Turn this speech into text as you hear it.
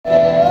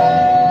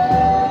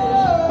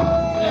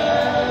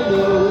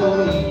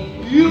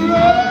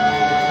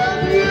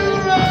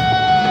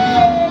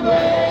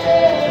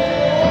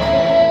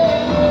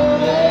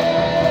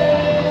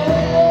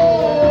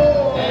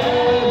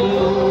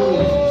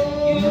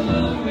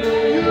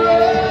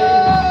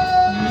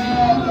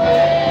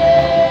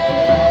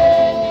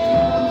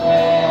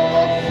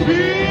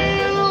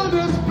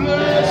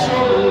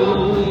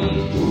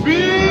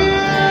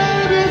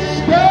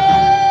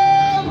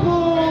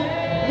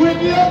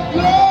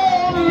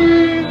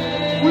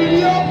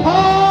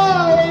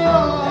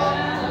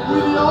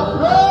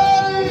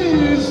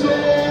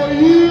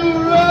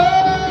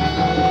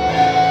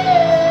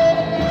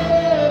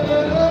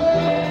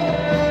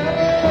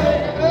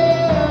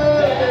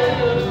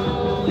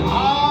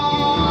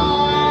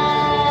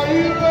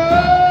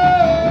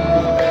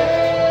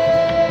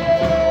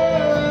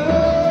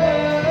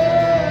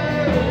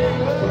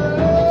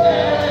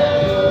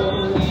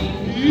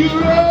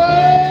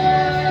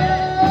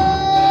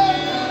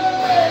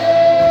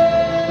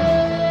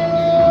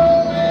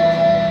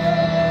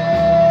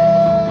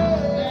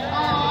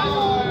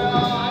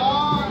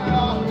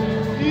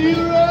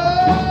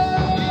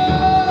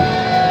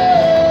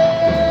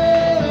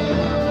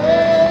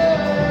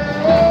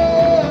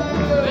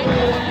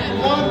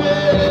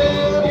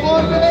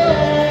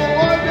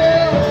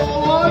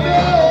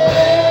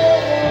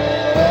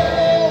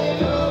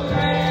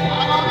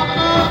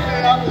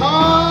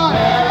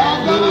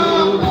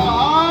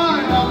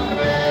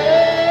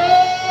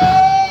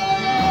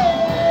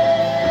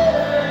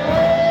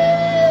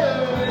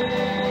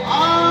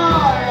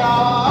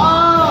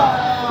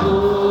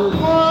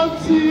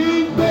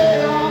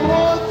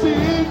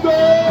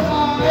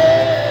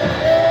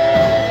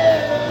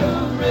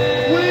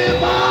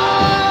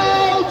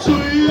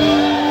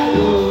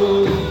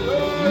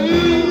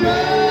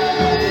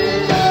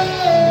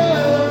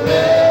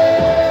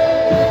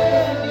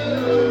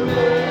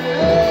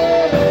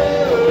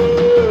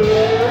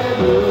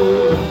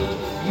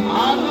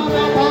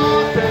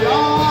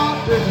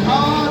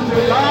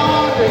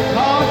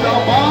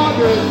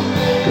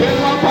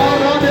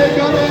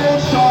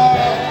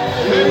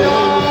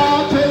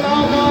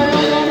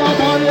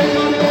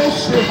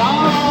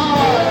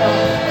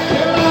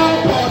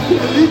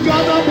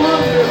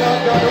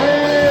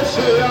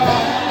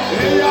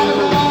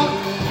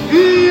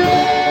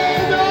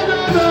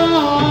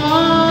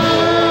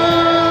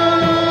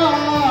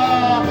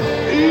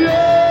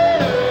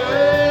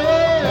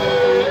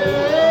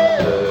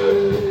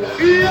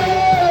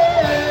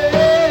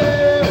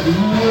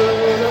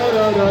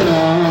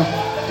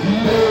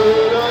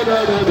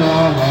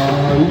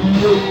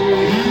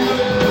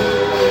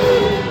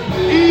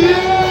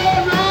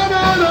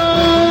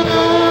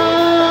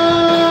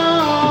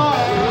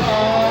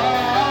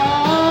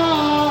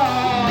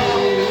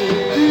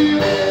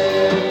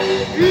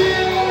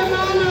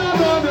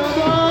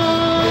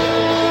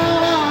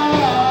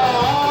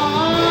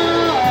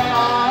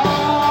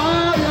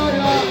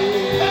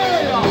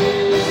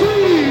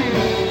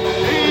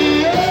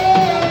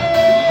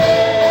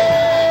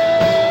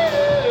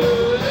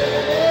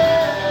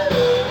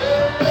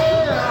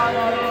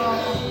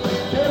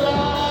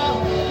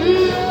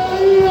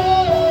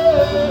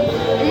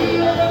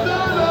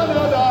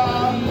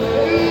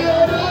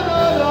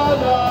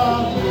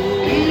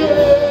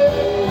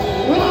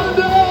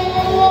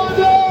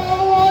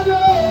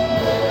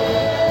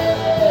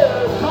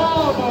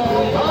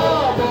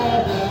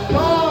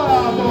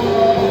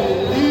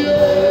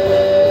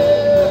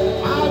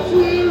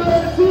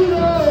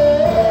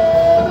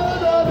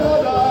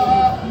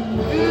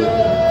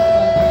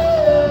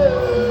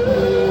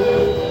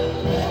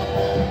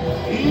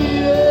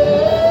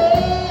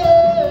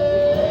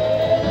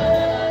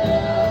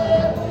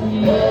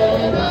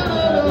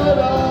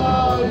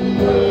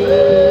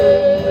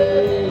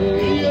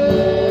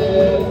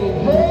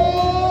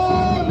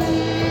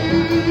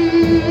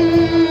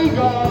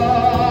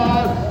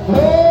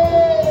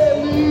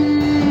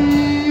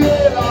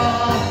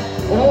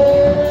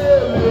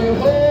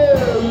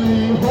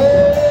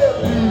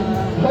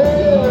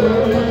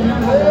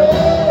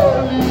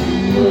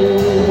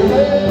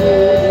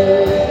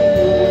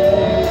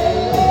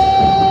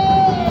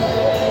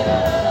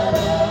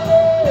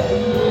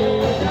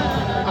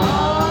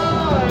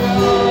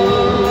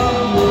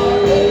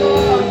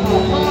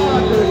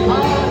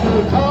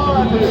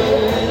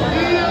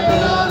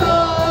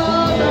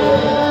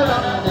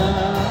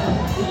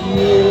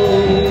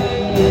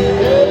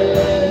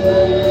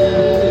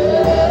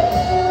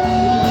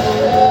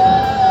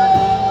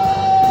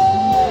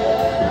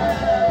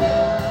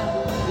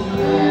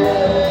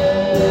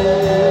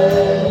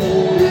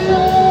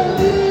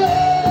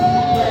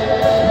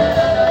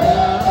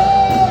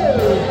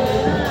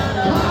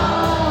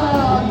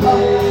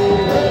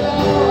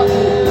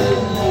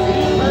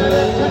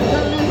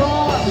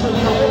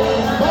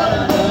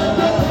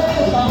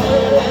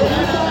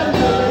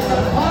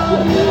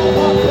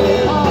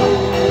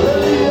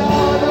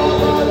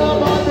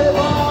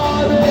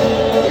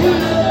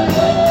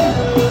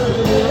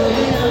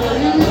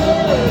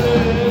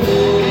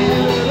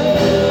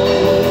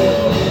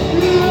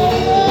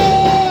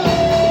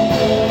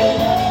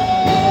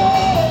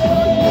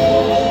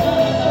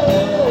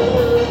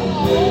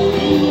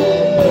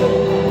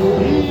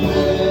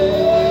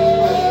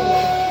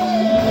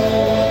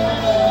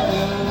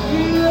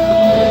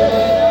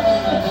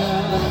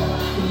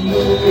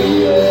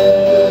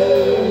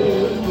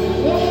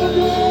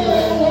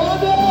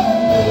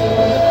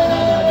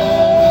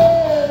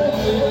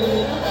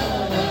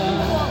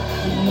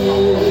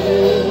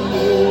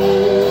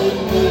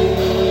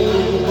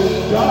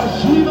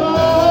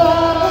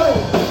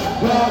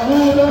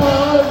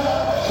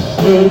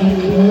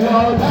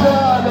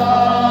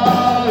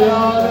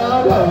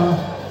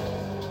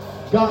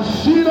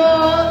Gashina,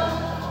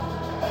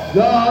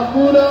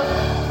 Yamuna,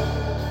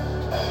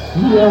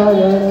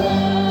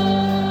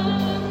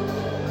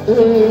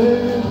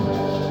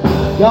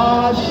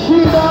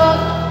 Gashina,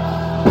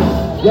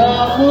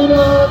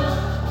 Yamuna,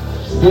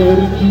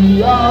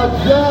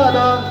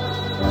 Sergiadana,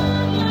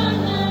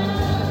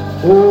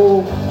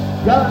 oh,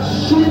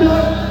 Gashina,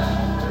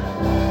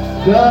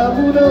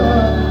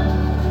 Yamuna,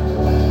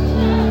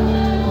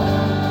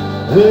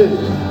 hey,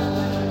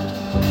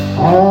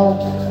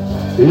 ah.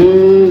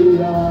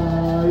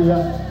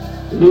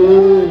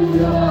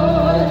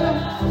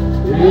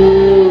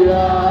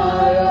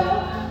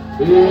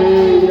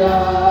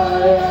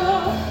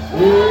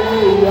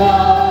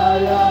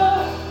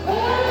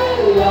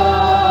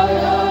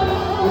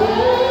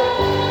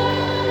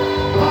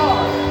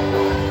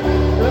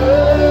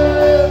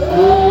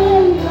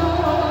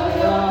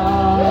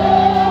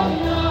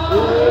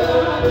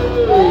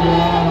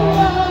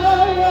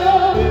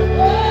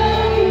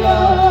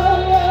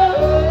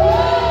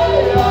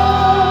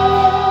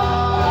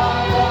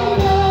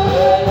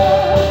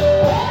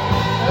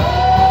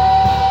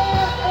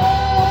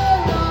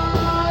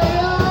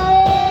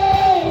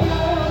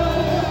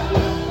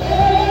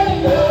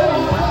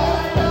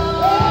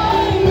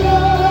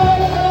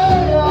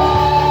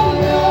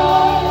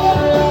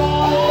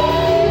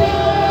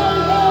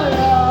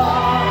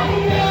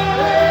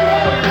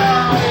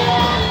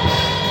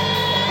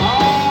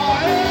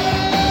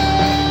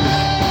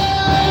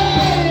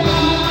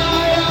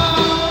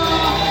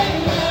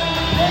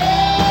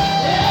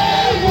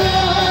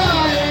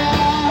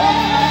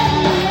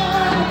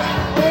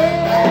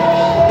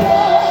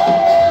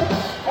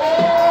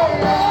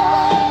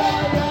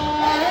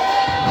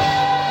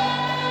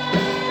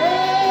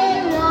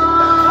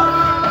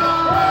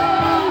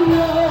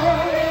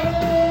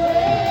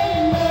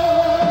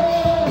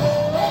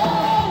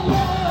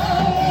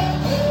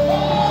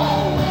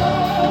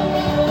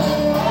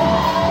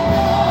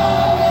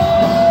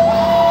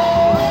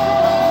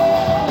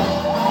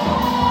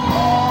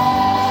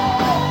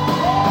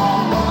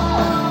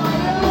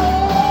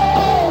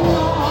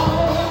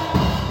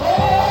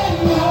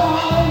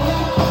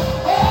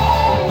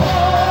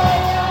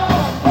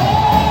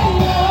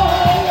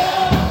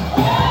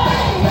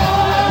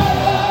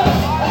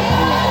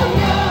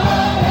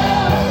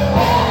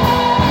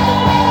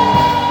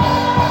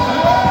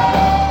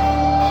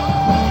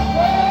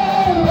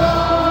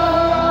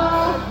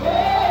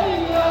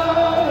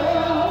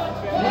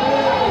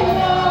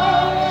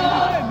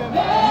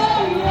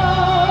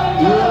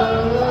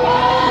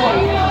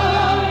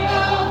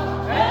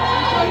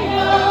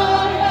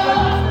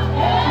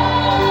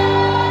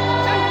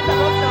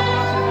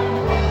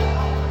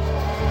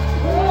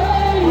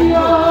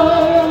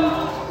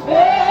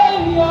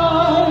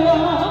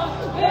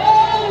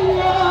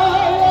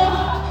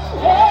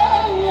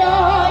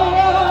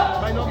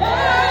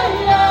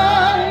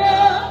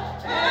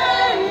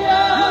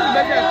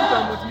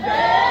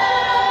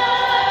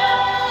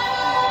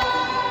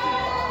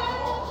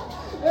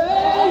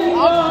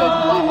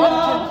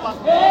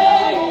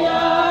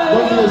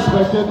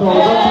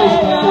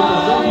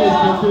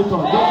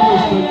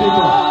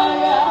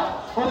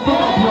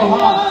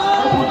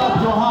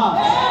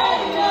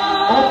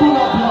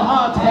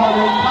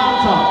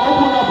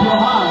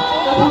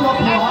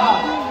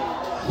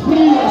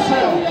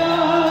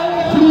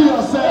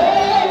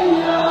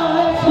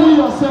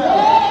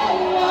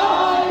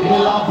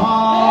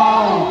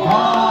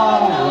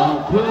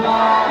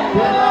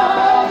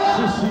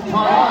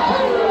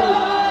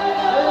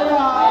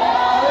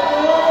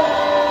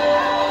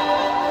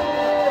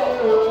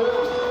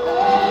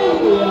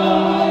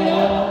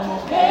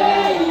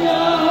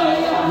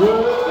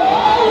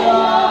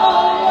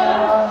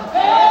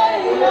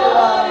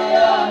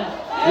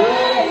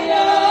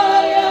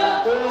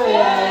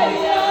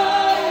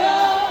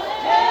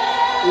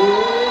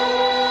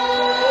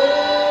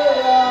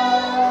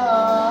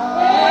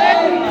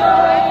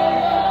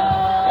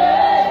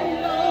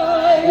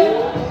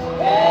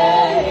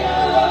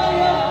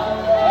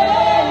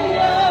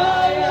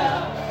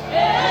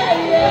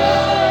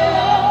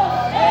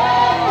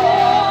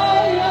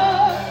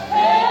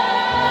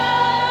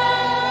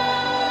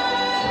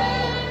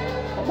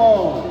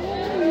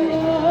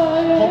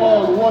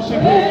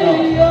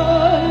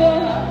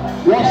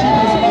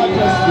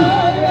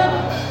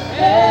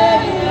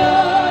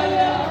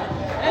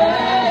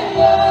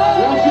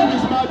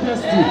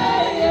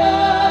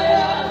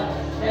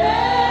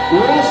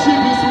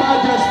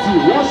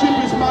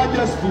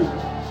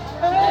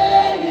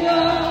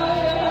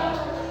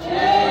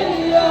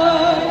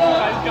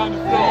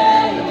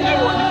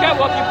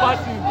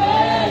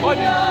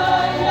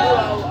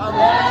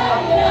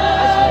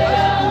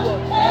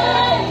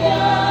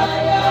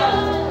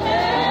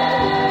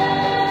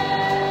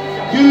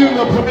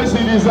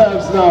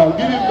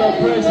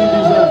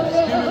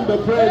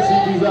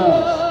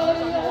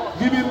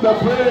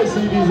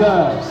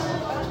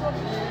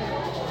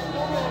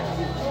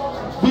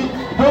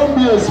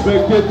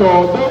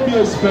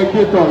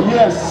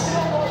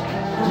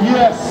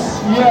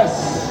 Yes, yes,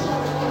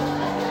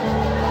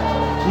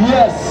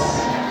 yes.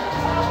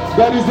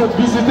 There is a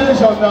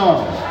visitation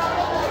now.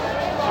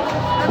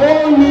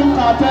 Don't look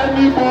at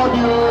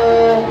anybody.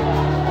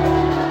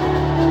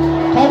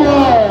 Come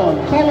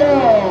on, come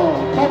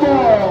on, come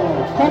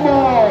on, come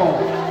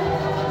on.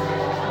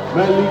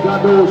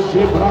 Meligado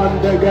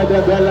shibrande gede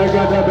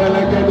belegede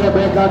belegede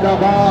begada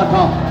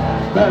bata.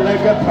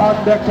 Belege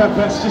prande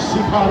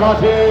kepesisi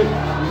parade.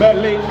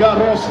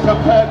 Melingaros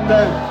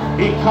kapende.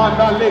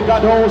 Ikana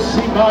ligado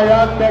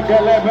simayande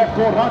gelebe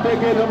korade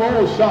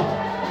gedemosha.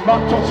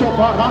 Matoso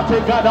parate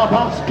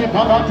gadabaski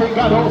parate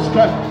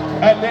gadoske.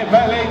 Ene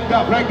belenga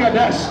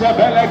bregedeste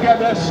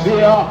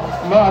belegedestia.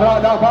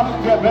 Marada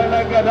bange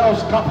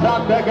belegedos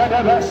kaprande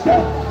gedebeste.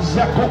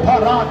 Zeko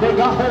parade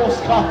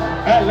gahoska.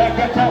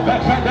 Elegete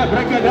bekede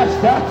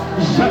bregedeste.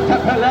 Zete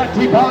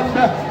peleti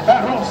bande.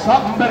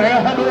 Erosambre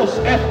hedos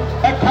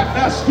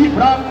ekanesti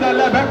brande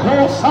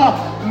lebekosa.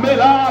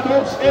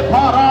 Melados e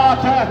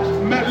parate,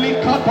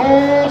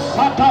 melikatos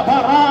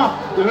satabara,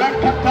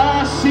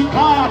 lekata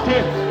sikate,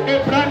 e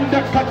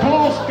brande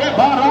katos e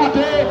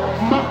barate,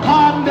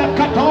 makande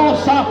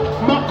katosa,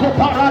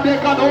 makoparade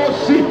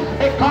kadosi,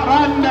 e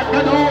karande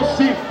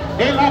kadosi,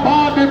 e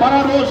labade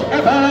barados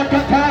e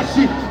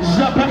berekatesi,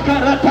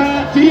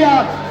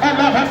 zapekaratetia, e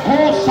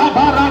levekosa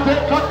barate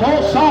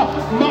katosa,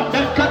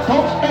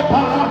 madekatos e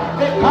para,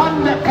 e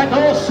kande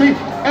kadosi,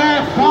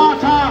 e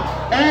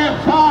fata,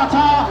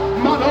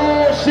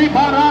 Madosi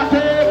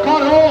Barate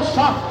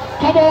Karosa.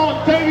 Come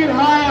on, take it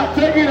higher,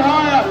 take it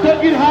higher,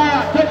 take it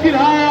higher, take it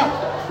higher.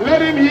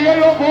 Let him hear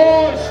your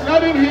voice,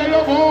 let him hear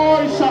your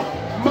voice.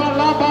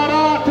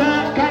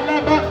 Malabarate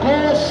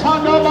Kalabako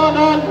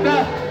Sanamanande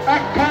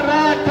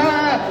Akarate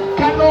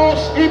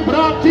Kanos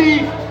Ibrati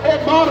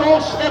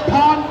Emaros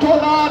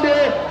Epantolade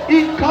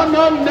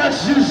Ikanande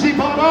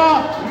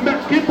Zibara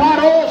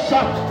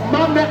Mekiparosa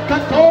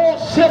Manekato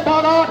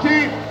Sebarati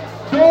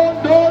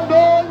Don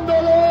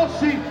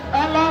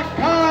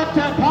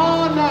Alakate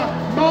pana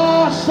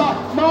masa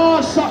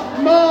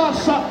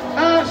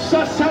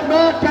essa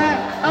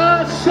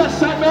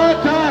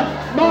semete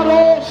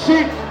marosi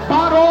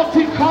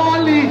baroti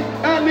kali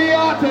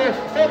eliate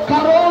e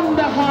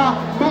karondaha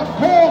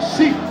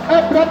makosi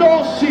e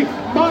bradosi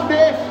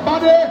made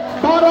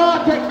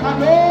barate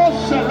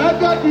kanose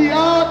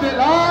legadiade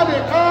lade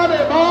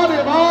kare bade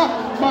ba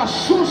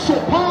masuso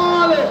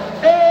pale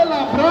e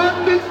la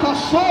brandi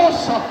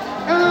kasosa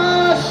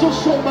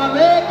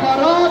Somale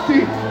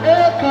karati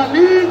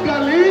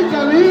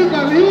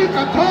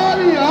liga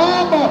tali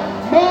ama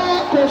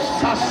mako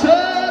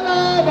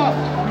saselaba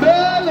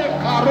mele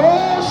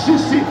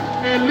karosisi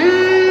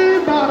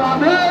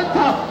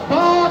elibaraneta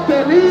bate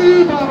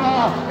libara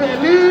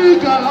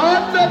eliga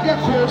lande che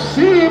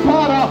così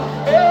para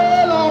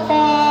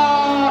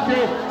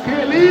elabate che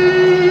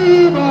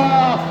liba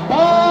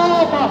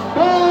baba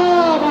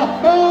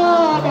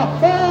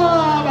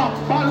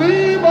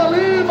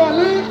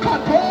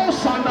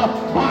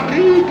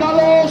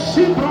Barigalo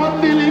si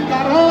brandi li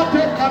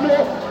karate kano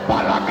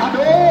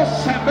balakado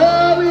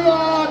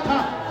sebeliata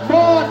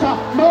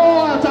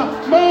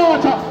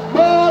mata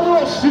maro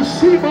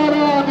si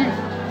baradi.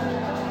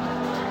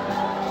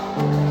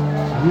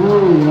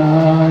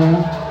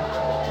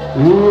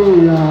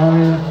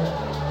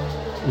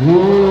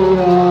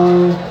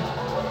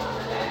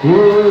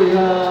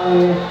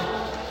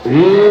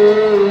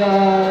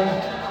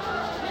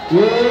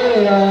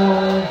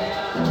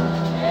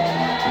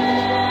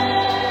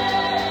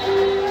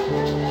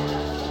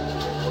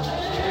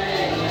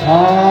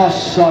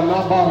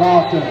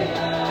 Salabarate.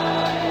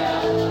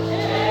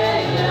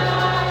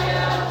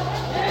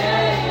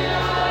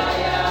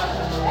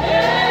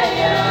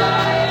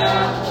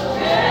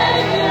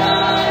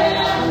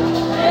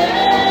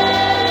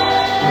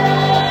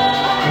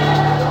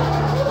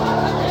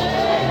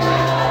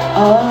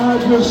 I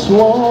just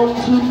want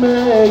to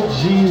make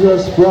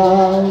Jesus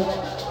proud,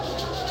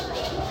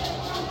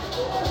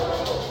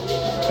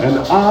 and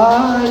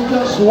I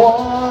just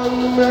want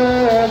to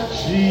make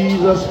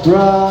Jesus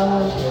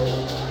proud.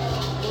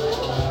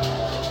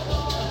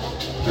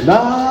 And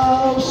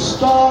I'll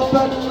stop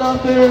at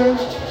nothing,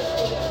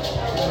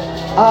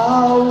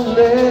 I'll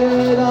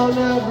lay down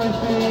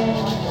everything,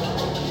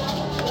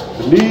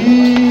 and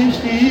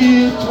if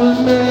it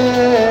will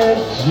make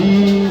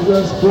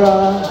Jesus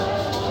proud.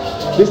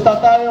 Mr.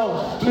 Tayo,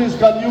 please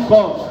can you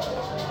come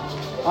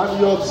and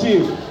your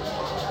team?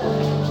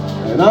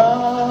 And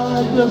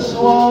I just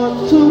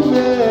want to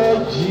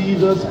make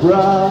Jesus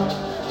proud,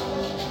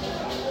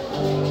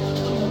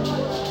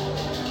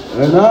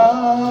 and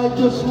I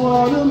just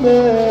want to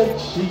make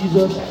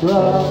Jesus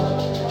proud.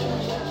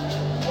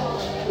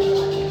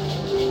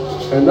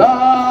 And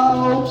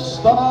I'll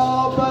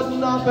stop at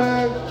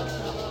nothing,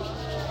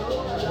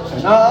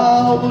 and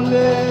I'll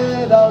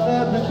lay down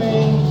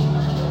everything,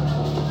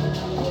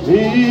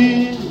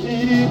 if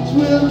it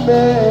will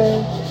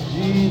make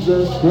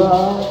Jesus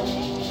proud.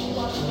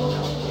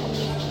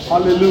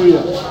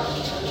 Hallelujah.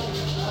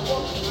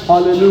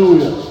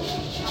 Hallelujah.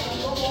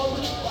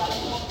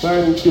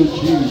 Thank you,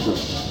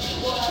 Jesus.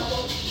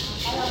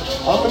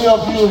 How many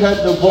of you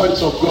heard the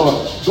voice of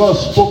God? God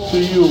spoke to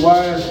you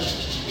while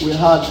we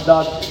had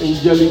that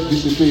angelic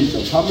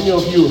visitation. How many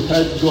of you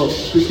heard God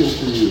speaking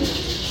to you?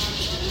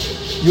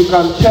 You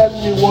can tell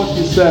me what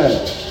He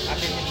said.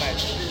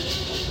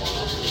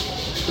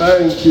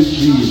 Thank you,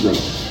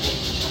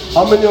 Jesus.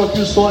 How many of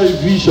you saw a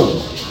vision?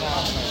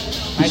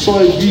 You saw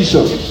a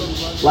vision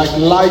like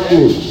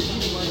lightning.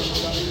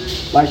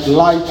 Like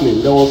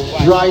lightning. There was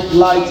bright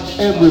light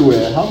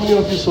everywhere. How many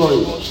of you saw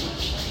it?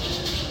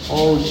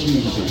 Oh,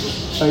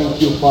 Jesus.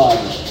 Thank you, Father.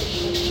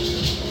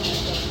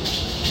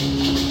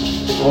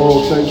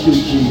 Oh, thank you,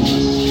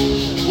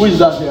 Jesus. Who is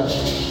that here?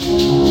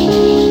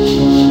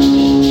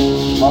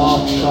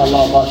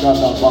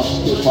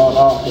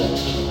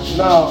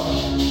 Now,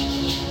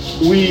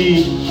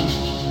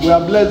 we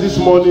are blessed this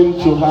morning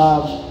to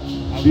have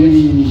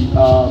the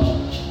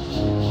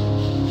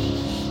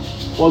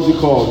what's it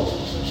called?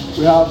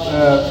 We have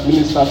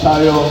Minister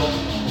Tayo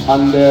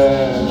and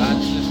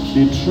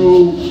the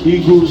True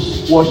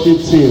Eagles worship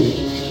team.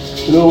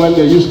 You know, when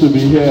they used to be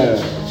here,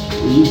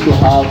 we used to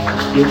have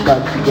great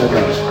time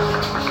together.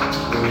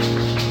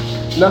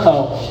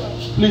 Now,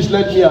 please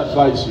let me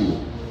advise you.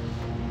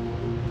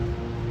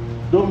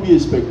 Don't be a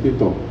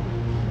spectator.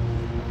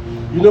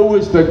 You know who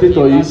a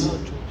spectator is?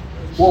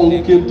 One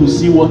who came to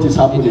see what is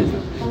happening.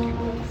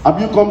 Have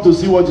you come to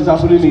see what is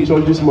happening in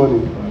church this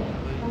morning?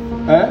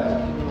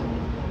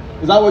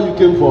 Is that what you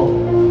came for?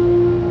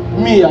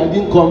 Me, I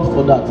didn't come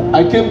for that.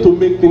 I came to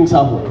make things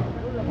happen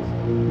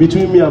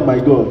between me and my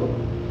God.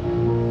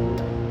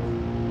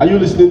 Are you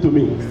listening to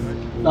me?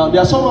 Now,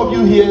 there are some of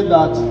you here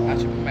that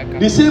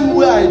the same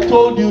way I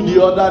told you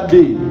the other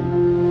day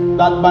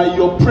that by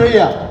your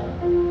prayer,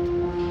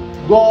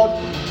 God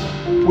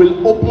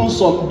will open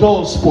some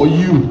doors for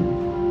you,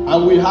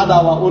 and we had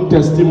our own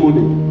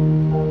testimony.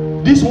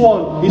 This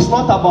one is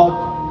not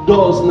about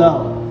doors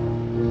now.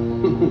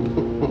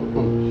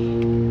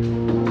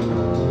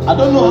 I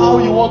don't know how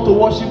you want to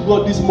worship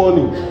God this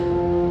morning.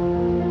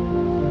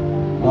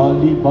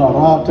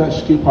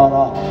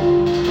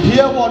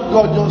 Hear what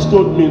God just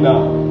told me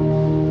now.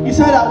 He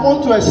said, I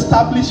want to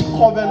establish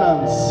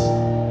covenants.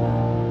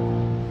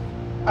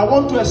 I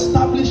want to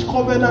establish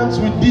covenants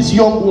with these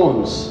young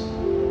ones.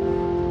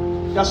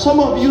 There are some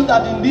of you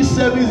that in this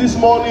service this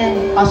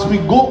morning, as we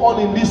go on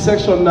in this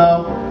section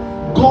now,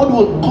 God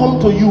will come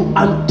to you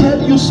and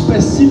tell you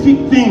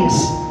specific things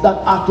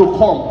that are to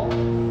come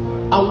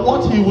and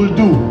what He will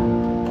do.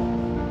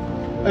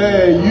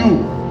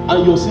 You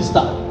and your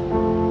sister,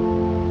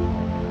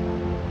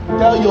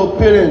 tell your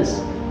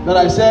parents that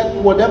I said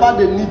whatever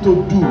they need to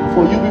do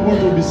for you people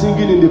to be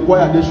singing in the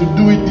choir, they should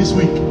do it this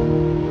week.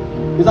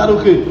 Is that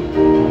okay?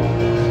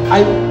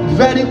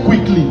 Very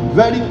quickly.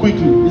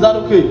 Is that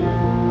okay?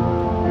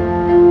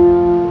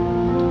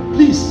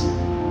 Please,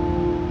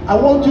 I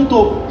want you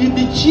to, if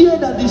the chair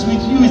that is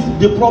with you is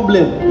the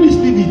problem, please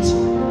leave it.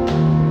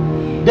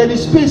 There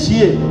is space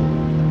here.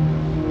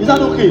 Is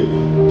that okay?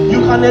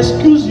 You can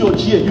excuse your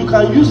chair. You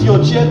can use your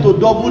chair to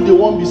double the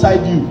one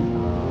beside you.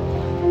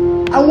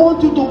 I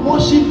want you to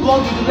worship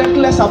God with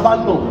reckless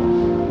abandon.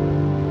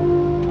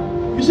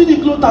 You see the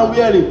clothes I'm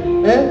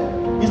wearing?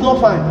 It's not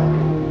fine.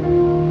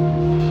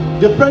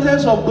 The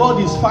presence of God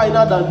is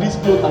finer than this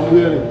clothes I'm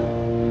wearing.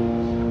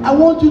 I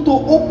want you to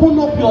open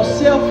up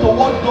yourself to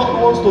what God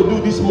wants to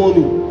do this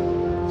morning.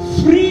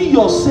 Free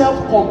yourself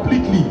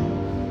completely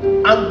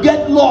and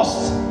get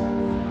lost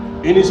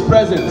in His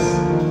presence.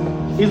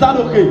 Is that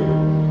okay?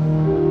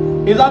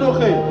 Is that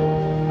okay?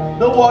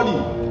 Don't worry.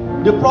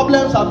 The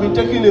problems have been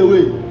taken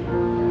away.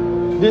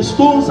 The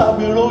stones have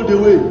been rolled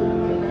away.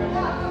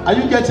 Are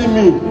you getting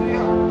me?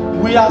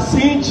 We are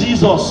seeing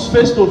Jesus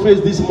face to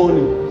face this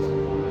morning.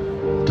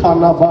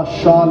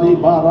 Kanabashali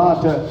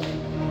barate.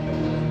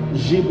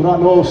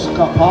 Jibranos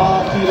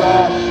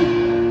kapatilash.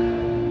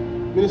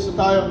 Minister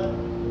Tayo,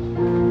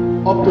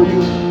 up to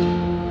you.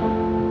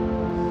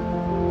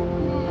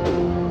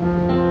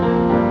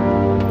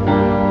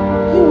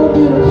 You are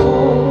beautiful.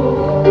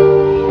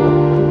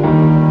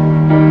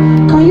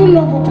 Can you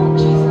love upon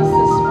Jesus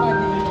this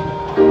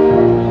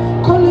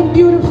morning? Call Him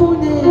beautiful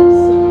names.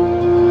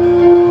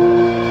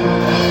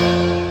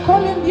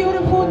 Call Him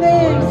beautiful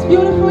names.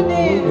 Beautiful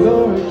names.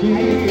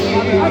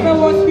 As I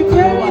was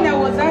preparing, I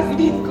was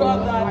asking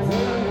God that,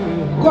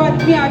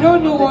 God, me, I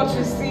don't know what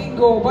to sing,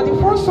 but the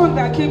first song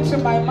that came to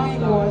my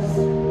mind was,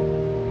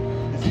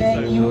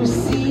 can you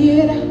see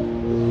it?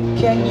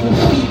 Can you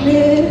feel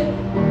it?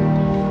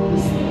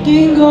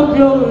 King of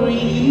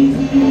glory.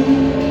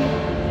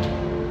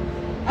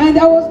 And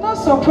I was not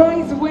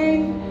surprised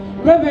when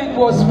Reverend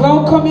was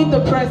welcoming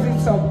the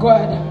presence of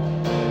God.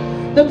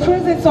 The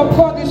presence of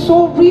God is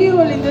so real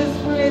in this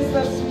place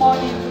this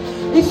morning.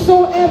 It's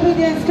so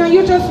evident. Can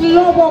you just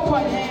love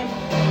upon Him?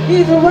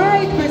 He's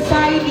right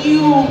beside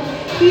you.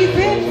 He's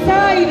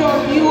inside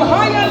of you.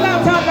 Higher name.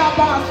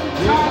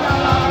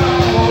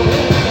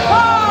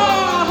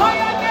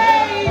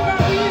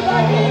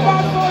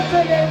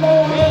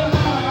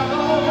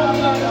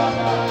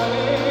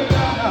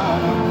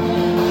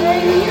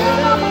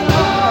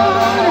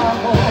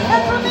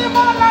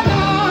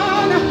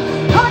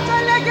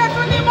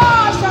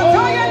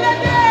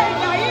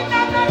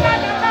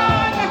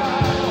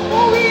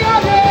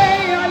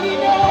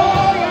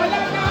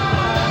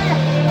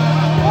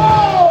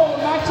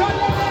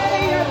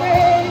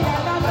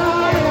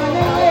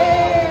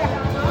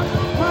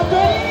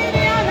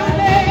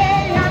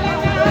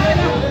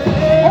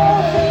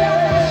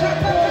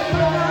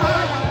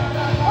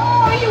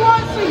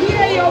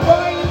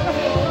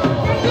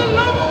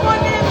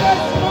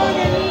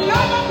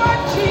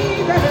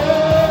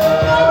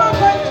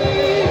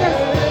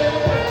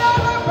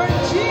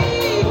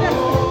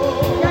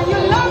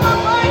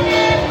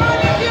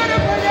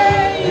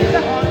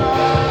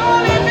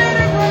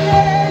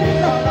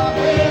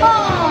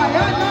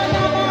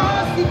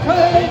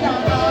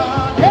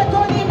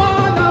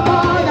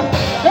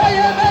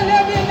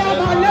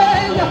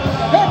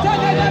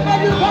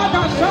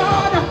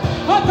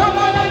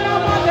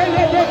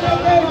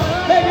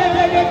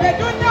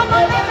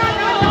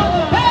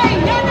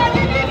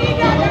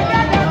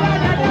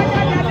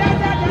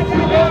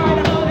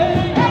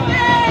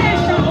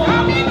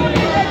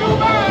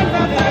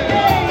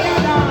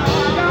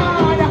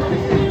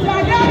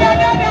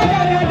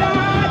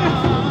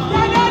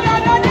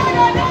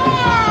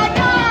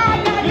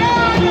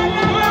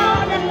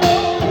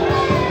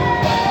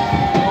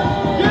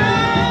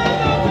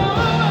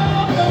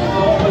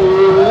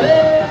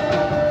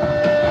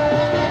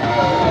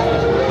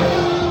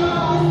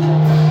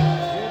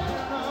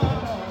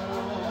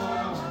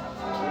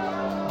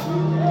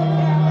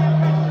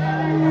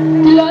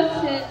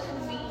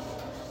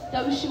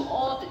 to show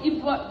all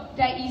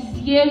that is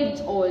here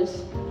with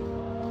us.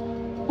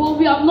 But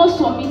we have not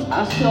submitted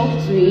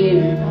ourselves to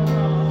Him.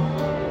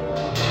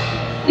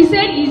 He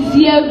said He's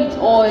here with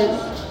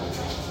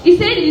us. He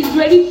said He's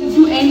ready to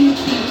do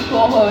anything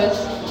for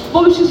us.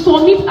 But we should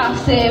submit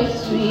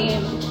ourselves to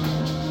Him.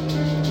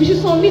 We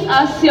should submit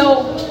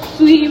ourselves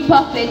to Him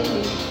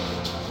perfectly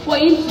for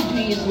Him to do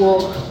His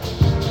work.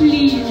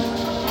 Please,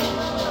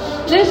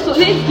 let's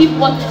give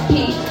what it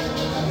takes.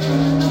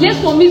 Let's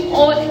submit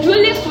all.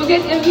 Let's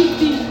forget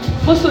everything.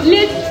 But so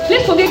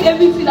let's forget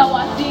everything that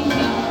we're thinking.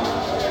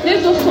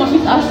 Let's just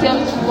submit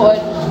ourselves to God,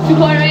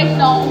 because right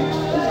now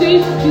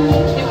He's going to do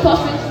a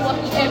perfect work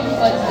in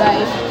everyone's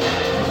life.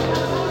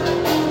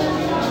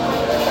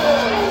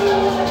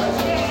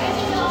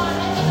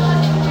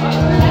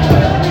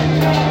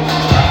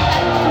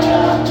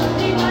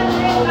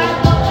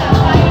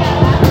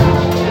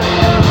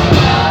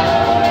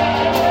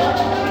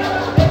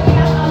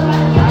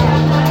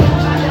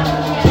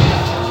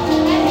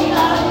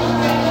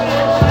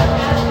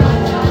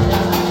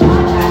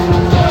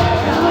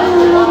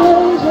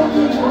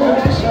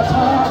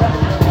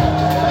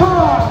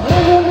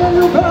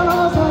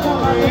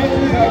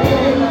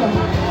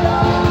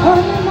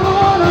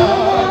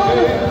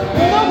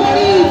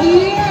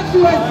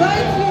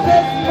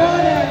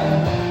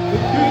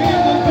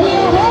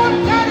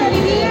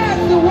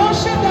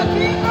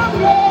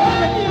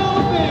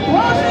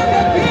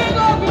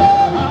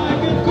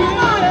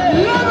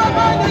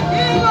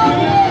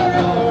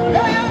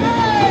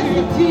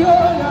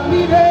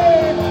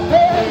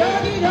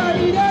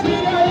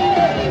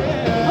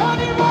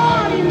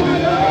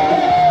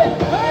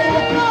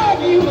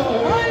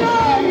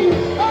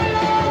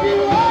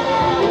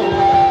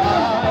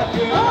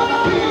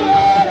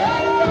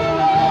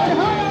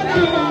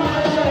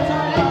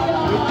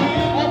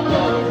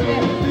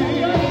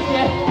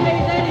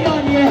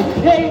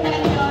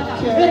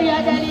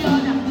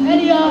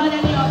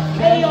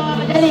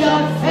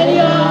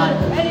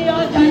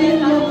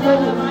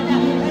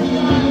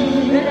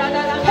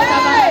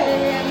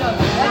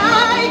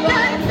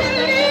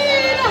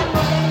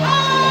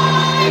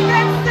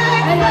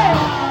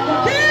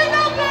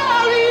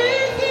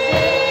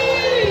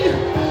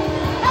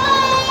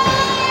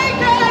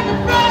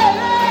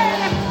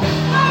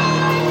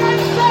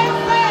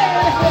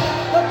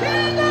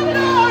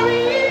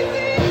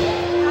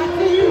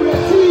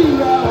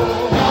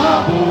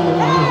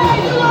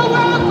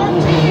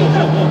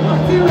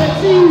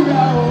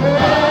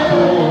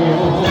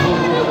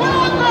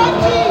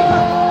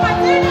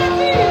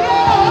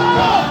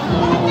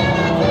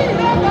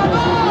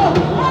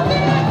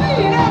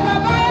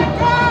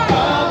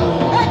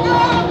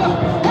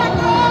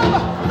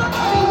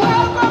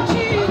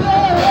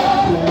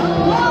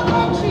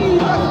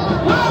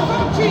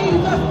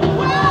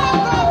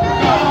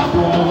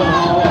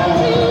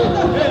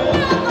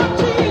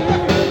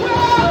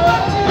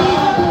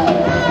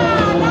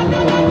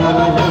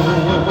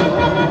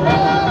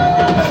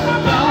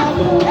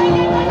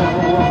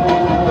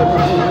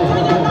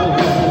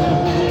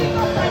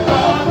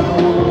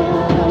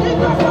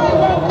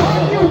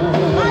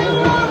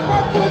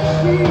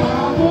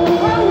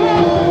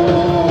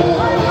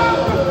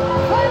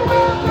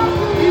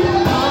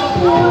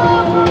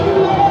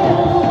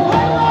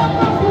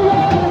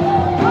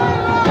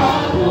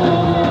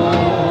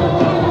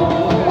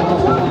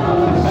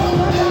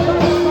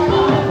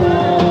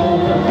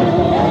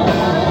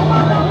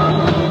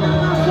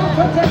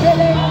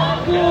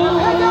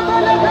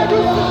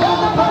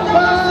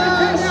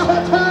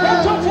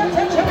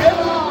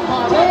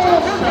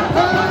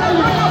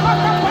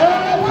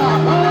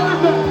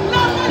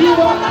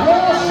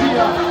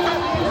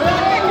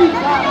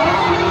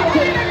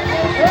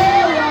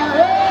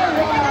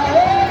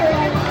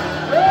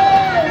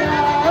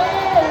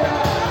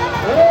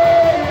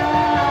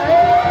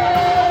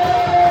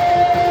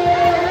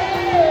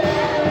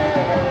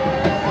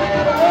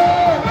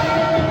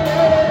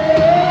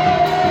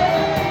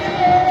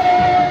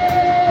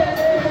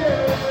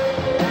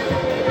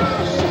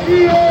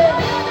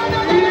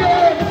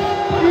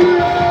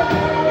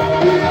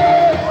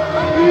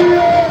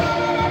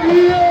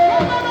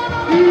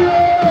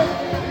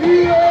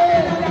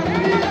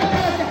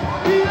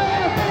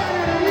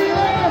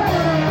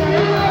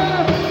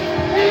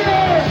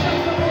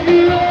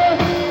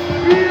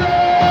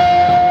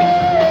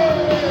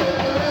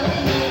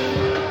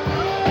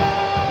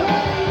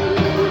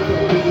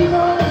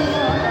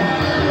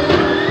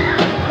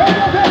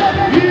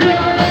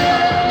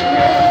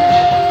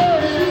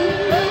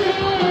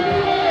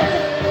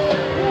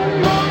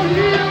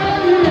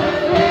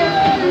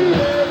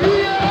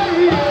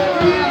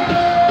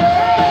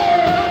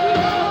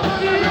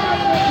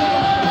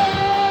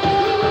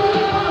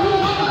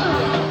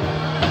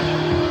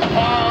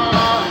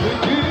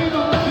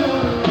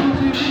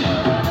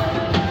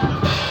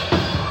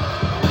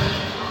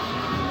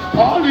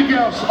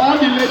 All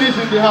the ladies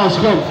in the house,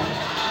 come.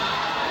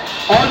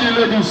 All the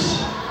ladies.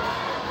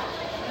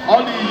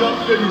 All the young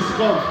ladies,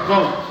 come.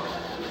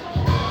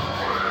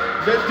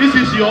 This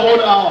is your own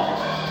hour.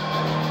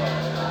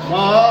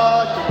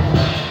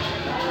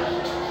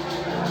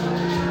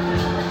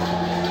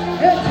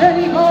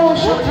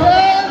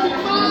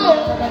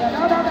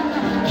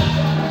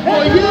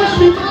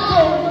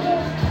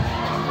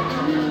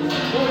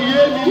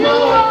 You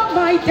are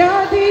my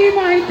daddy,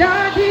 my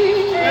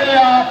daddy.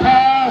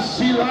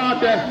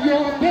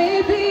 Your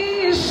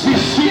baby is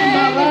singing.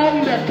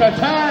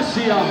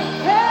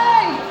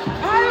 Hey,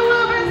 I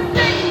will be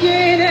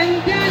singing and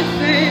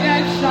dancing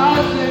and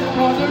shouting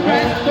for the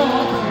rest of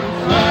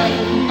my life.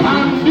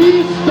 Can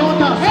these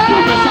daughters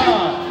prophesy?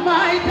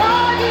 My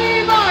daddy,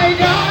 my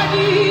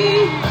daddy.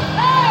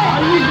 Hey, I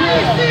will be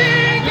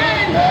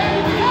singing.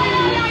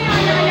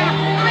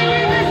 I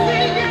will be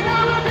singing,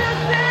 I will be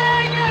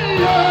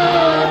singing,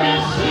 Lord.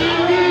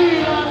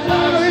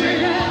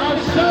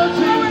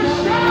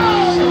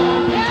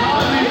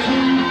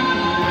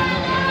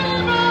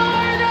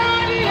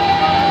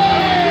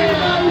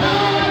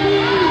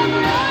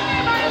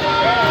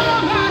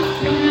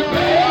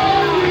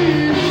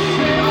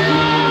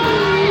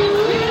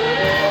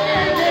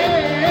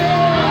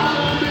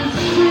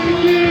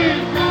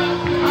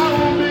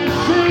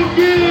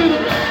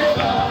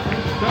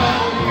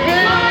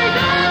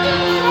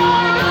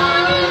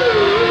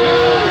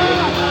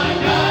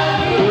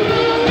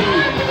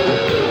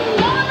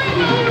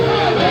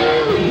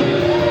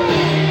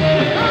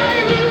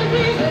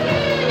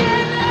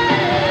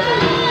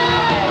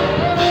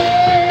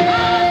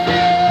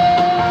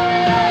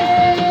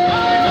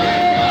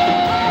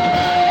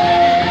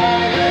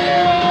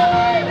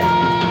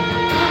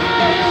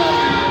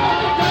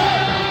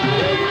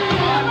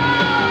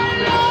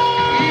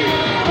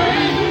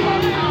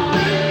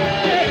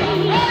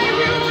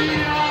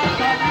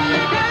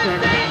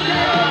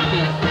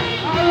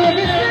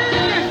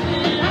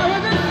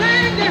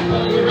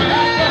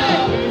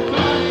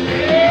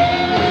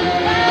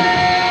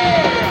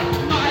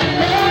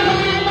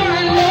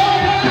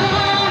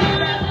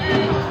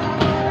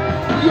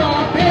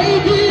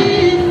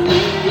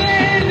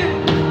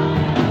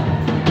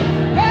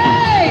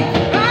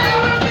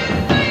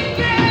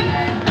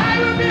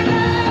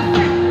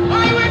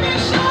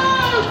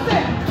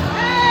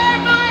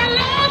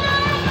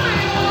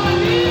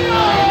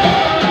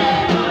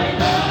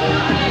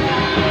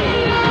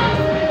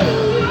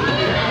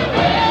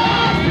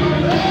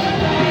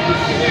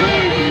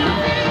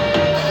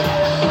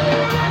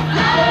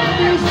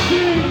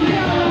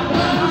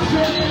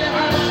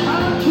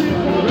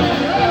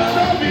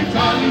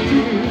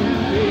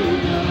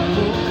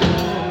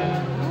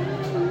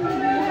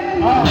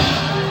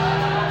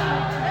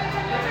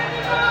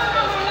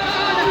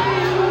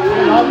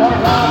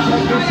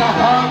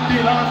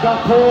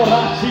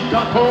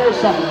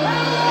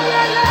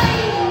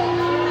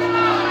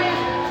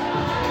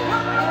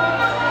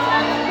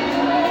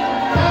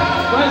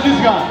 Where's this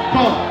guy?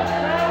 Come.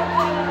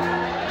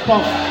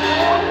 Come.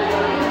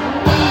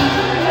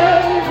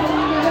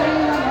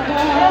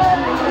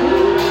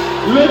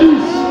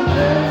 Ladies,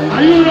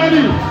 are you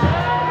ready?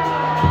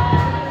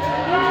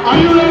 Are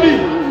you ready?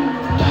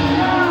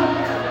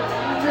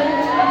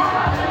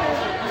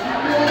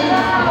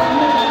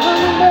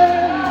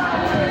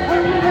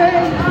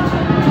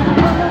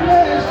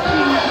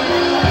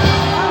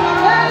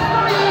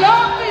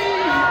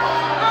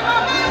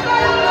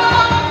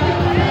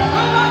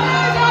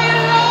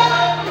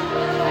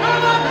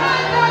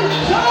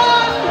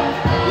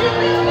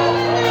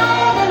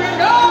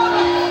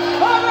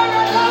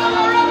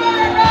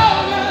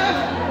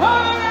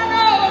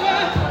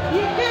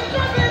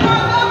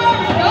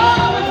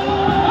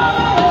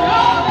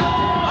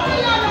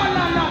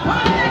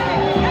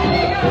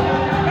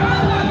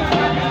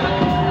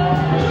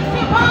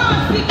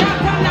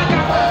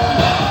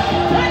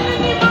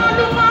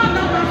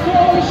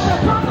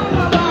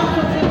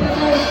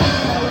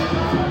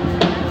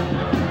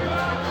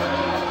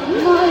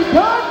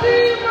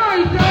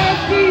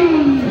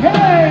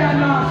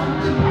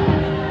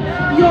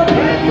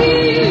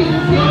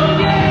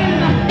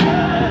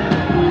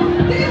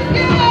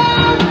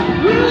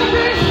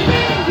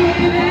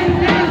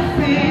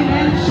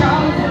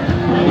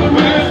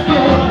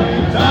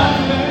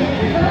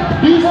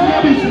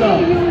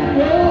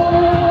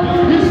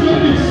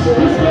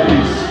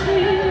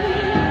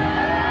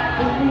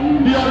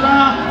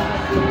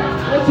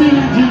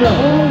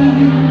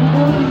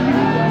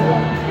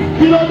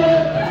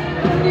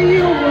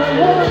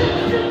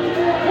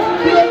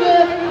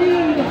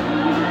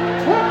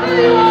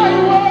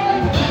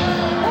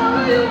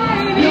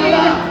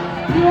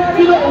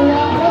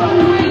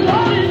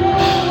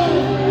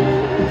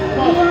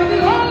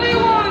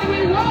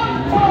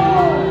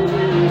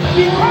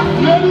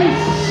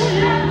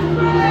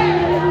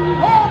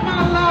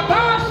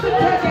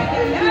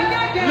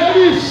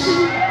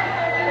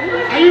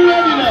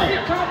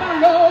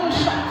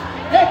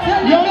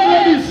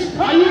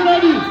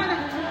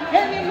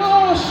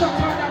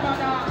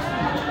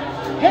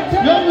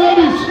 Young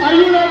ladies, are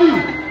you ready?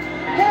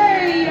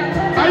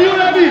 Are you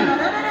ready?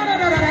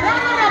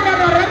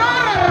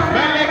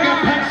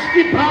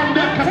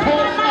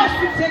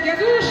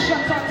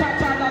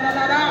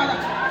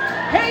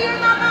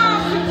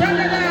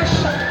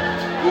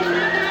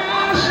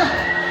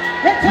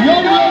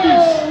 Young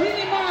ladies,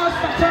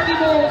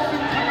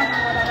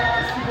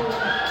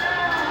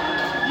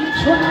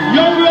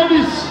 Young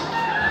ladies,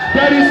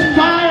 there is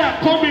fire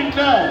coming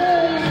now.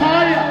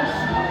 Fire.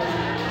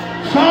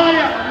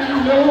 Fire.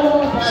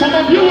 Some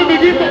of you will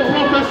begin to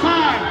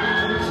prophesy.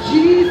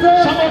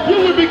 Some of you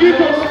will begin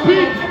to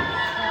speak.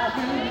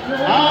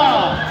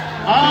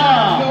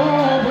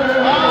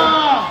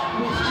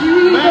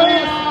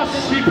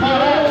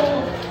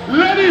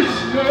 Ladies,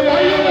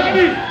 are you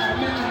ready?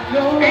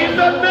 In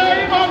the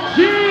name of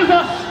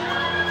Jesus,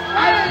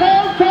 I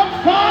call for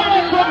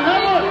fire from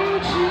heaven.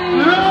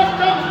 Let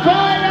the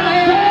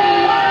fire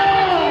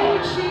fall.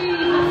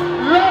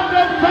 Let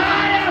the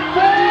fire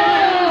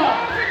fall.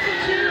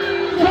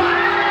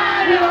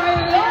 Fire.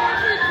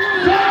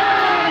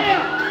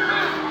 Fire.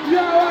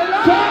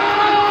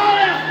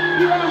 Fire.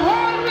 You are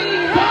holy.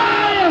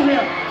 Fire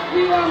here.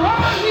 You are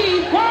holy,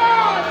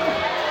 God.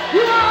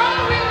 You are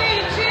holy,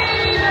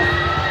 Jesus.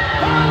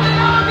 Oh, we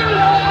love you,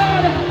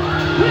 Lord.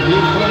 We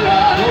love you,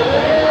 Lord.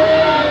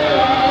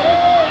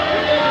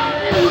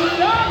 We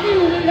love you,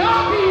 we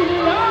love you, we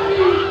love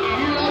you.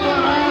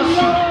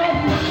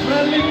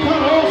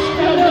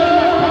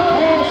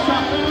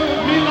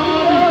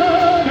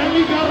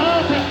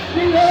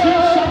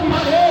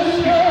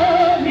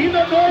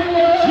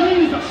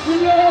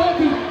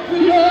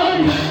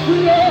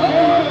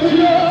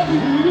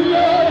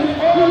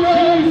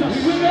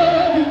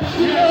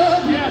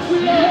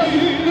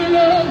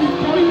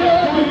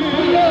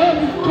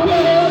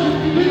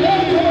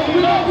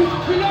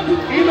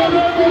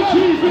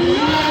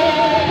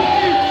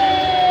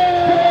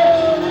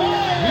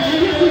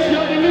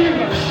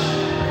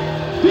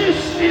 This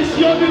is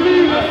your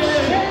deliverance.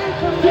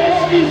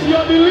 This is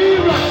your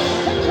deliverance.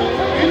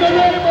 In the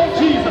name of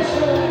Jesus.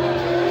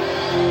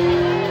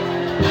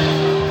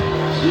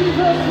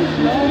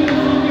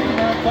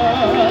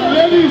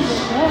 Ladies,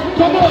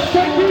 come on,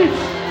 take it.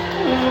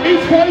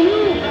 It's for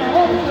you.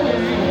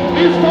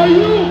 It's for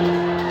you.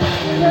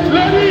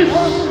 Ladies,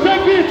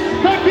 take it.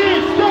 Take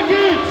it. Take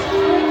it.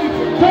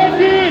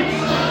 Take it.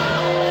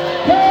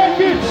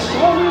 Take it.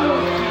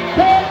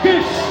 Take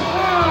it.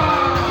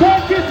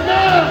 Take it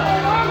now.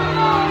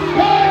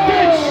 Take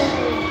it.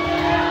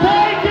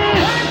 Take it.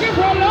 Thank you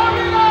for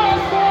loving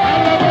us, Lord.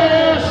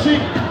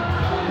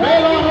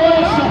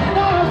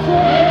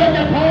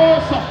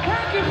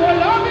 Thank you for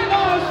loving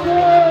us,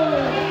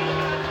 Lord.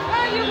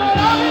 Thank you for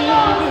loving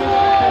us,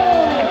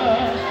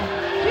 Lord.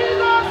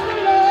 Jesus, we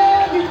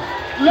love you.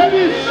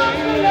 Ladies, Jesus,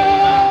 we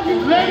love you.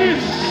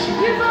 ladies,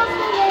 Jesus, we love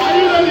are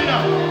you ready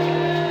now?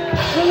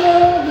 We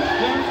love you.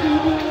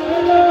 We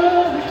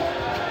love you.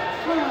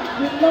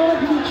 We love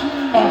you,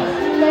 Jesus.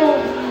 We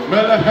love you. We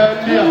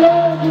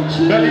love you,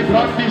 Jesus.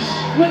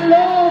 We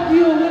love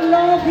you. We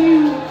love you.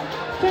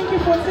 Thank you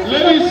for taking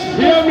Ladies,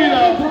 away hear me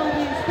now.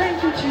 bodies.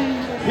 Thank you,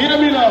 Jesus. Hear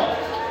me now.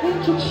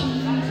 Thank you,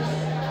 Jesus.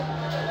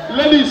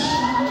 Ladies,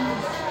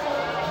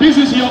 this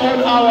is your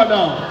own hour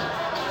now.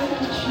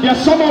 Thank you, Jesus. There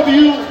are some of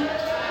you,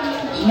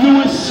 you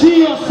will see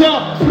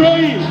yourself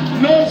praying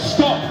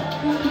non-stop.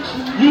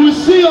 You will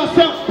see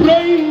yourself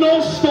praying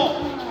non-stop.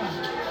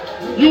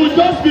 You will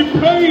just be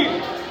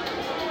praying.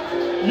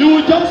 You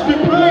will just be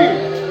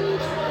praying.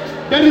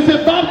 There is a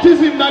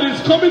baptism that is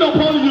coming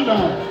upon you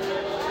now.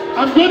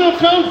 I'm going to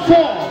count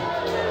 4.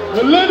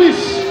 The ladies,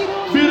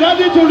 be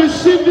ready to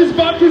receive this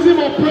baptism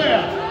of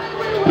prayer.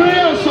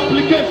 Prayer and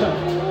supplication.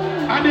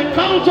 And the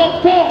count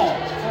of 4,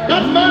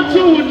 that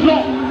mantle will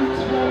drop.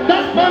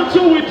 That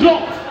mantle will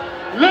drop.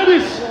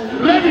 Ladies,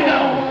 ready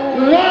now.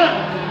 1,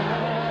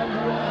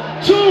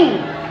 2,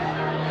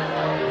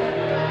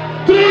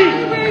 3.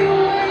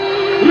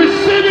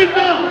 Receive it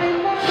now.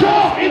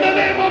 4 in the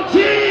name of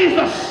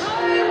Jesus. I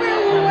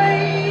will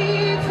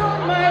wait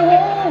on my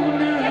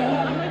owner.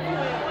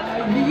 I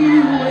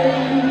will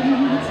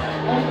wait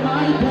on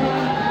my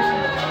God.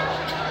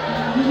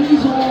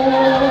 He's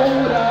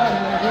all that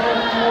I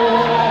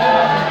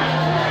want.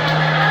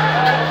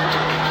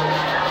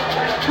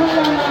 Come on,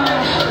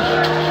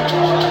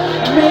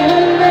 may I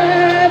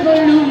never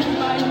lose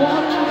my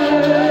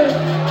wonder.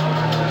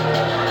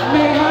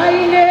 May I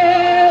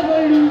never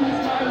lose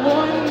my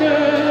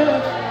wonder.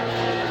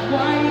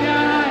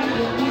 Wide-eyed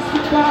and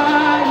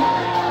mystified,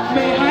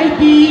 may I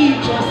be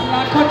just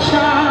like a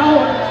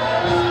child,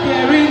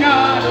 staring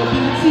at the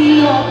beauty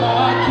of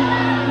our King.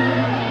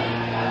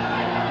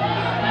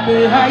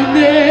 May I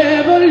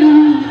never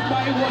lose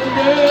my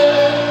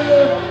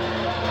wonder.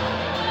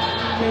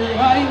 May I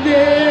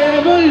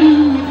never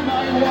lose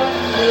my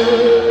wonder.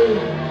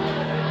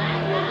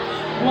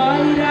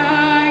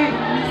 Wide-eyed and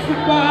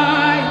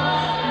mystified,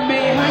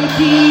 may I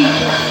be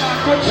just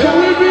like a child. May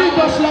we be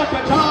just like a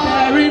child.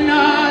 Staring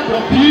at The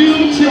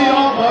beauty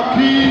of a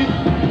king.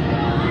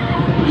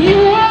 You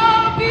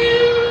are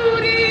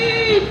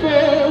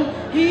beautiful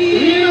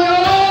in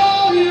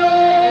all your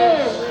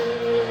ways.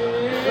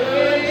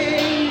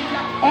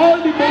 All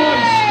the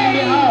boys in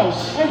the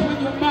house. Open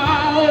your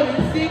mouth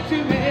and sing to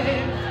me.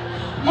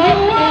 You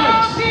All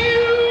are boys.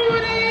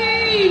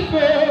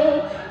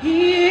 beautiful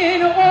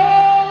in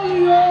all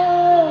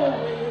your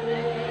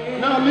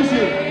ways. Now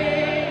listen.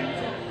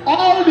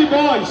 All the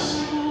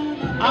boys,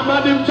 I'm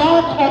at the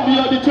back of the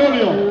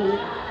auditorium.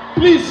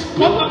 Please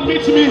come and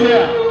meet me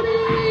here.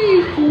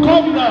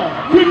 Come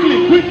now.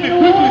 Quickly, quickly,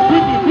 quickly,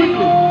 quickly,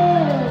 quickly.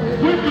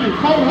 Quickly,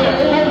 come here,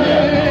 come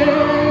here.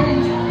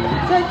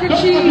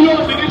 Don't you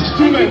on the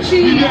instrument.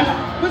 Yes.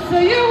 But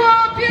say you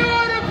are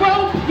beautiful.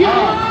 You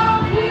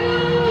are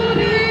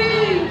beautiful.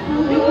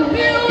 You are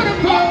beautiful.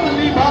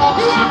 You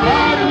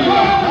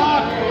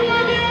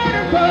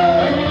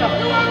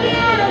are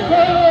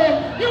beautiful.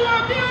 You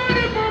are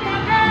beautiful, my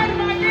God,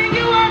 my King.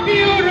 You are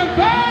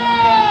beautiful.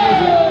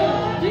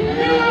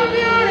 You are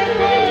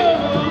beautiful.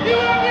 You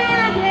are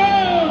beautiful.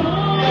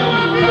 You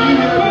are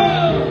beautiful.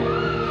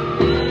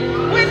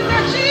 Mr.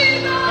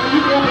 Jesus,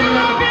 you are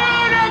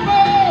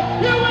beautiful.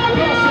 You are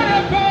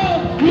beautiful.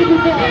 You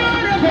are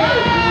beautiful.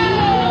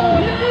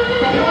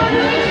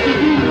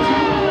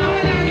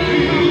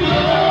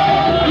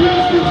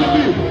 Listen to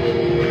me.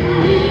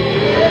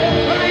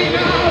 Crying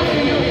out to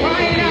you,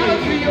 crying out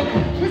to you.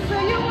 We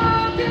say you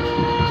are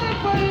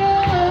beautiful.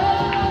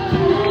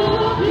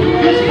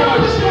 This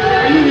voice,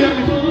 can you hear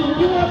me?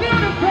 You are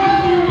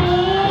beautiful.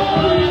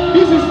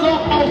 This is not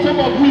how some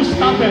of you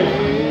started.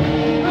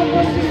 I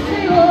want to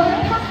see you.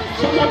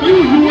 Some of you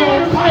were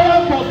on fire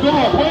for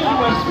God when you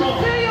were small.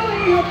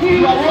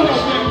 You are one of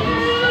them.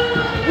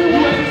 You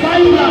were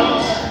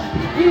silent.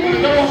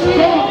 There was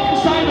God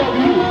inside of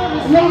you.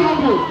 What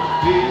happened?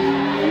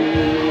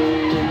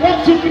 What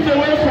took it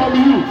away from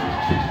you?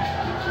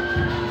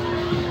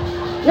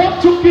 What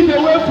took it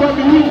away from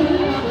you?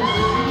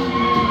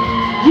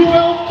 You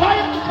were on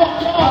fire for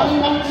God.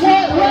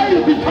 Where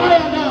is the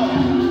fire now?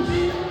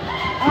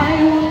 I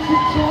want to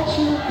touch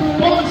you.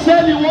 God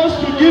said He wants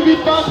to give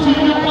it back to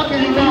you what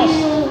you lost.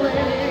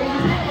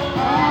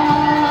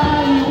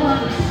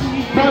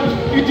 But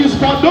it is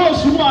for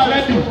those who are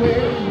ready.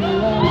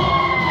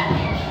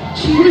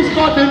 Please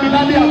call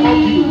Demilade above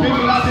you.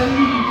 Demilade.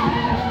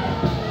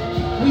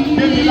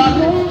 We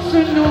want to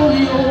know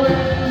your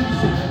ways.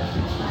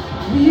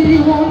 We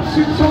want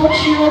to touch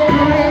your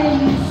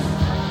praise,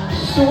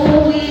 so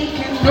we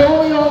can know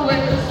your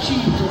ways,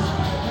 Jesus.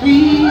 We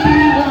want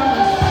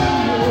to see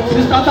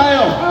you. Sister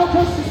Tayo, Help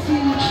us to see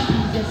you,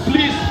 Jesus.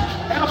 please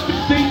help me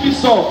sing this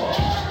song.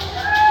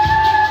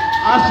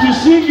 As you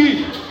sing it,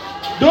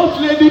 those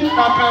ladies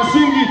that can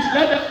sing it,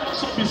 let them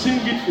also be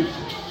singing it.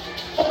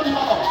 Oh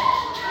Lord,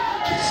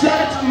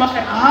 set my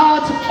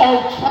heart on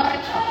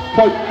fire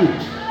for you.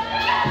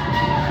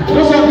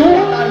 Those of you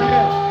that are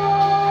here,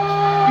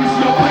 it's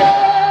your prayer.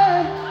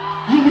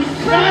 You will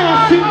cry and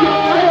sing your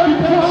life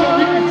because of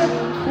it.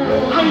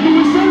 And you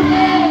will say,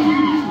 Lord,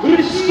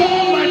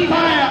 restore my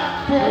fire.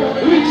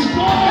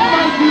 Restore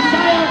my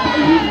desire for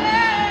you.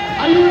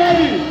 Are you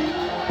ready?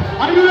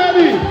 Are you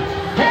ready?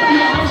 Hold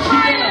your hands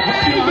together.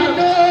 Hold your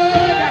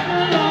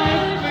hands.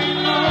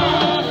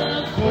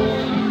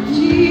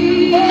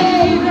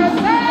 Jesus,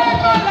 save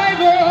my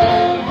life, oh.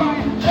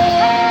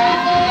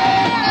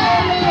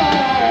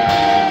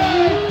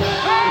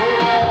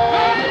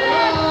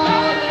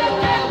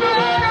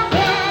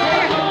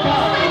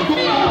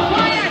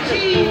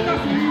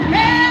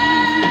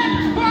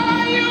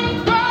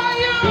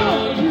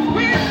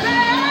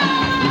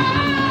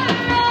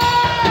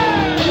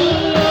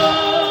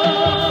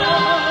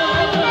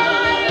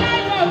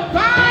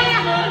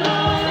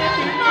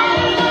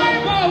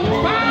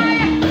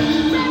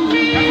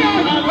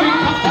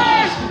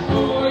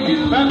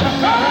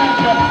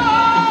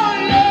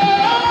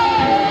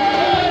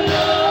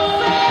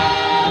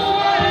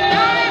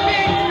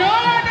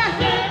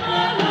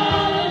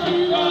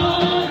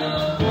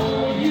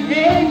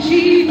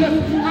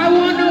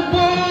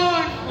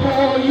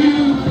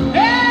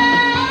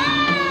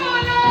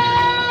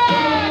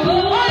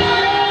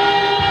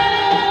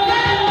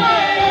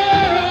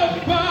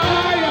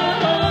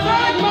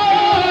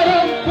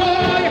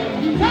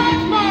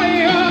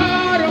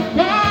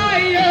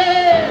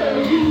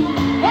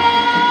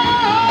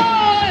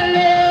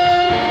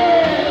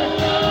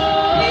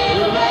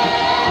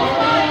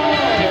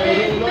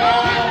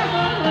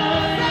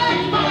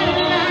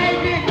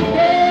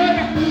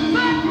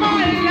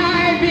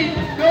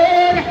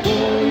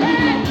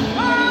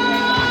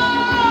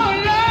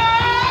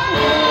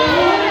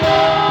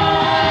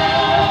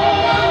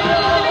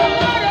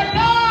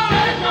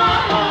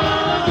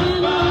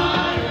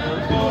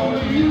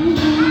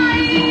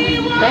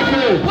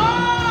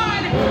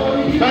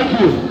 Thank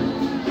you.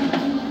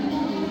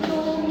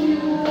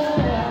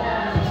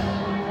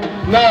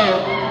 Now,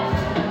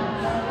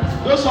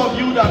 those of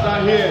you that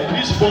are here,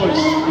 this voice,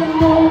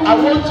 I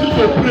want you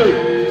to pray.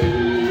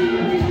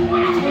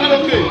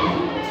 Okay.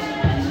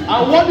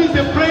 And what is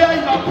the prayer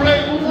you are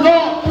praying?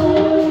 Lord,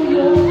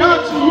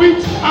 that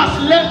which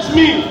has left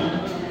me,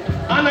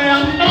 and I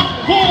am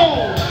not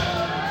called,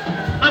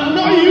 and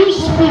not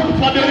useful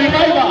for the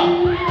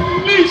revival.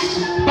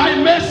 Please, by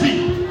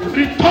mercy,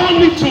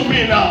 return it to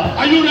me now.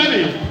 Are you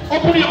ready?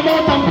 Open your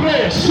mouth and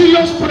pray.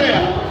 Serious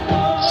prayer.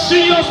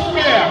 Serious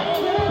prayer.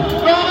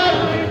 God,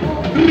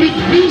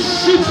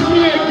 revisit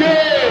me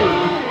again.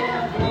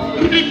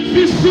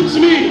 Revisit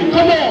me.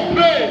 Come on,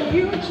 pray.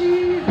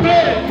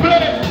 Pray,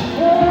 pray.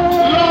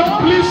 Lord,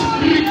 please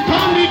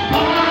return it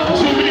back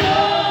to me.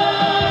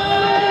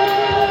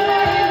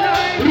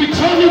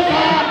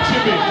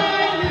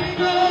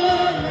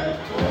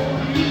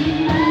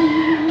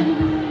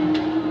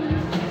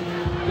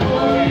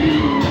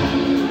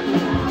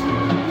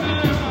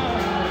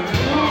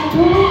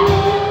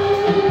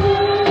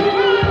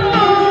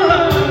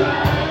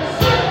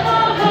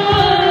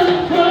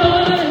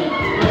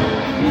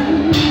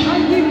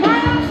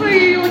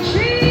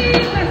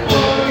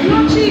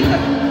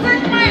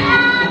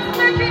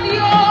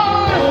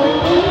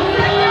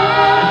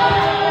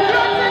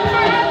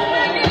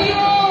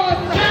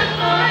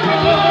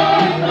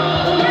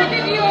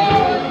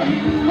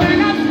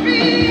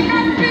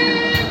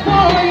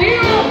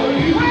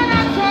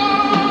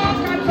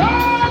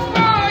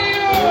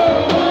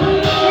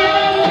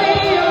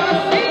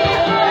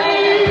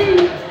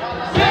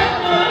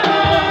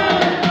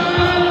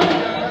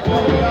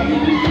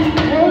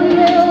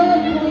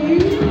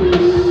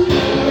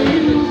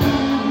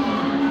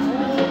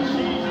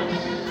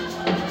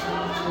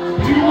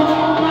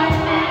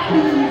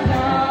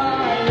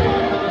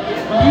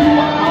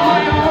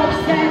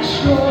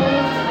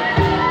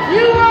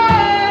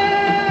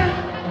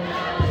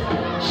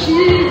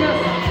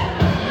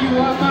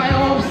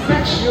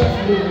 You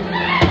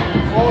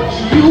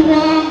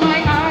are my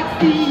heart's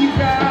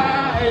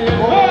desire.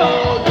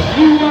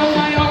 You are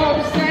my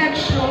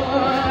obsession.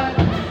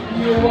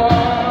 You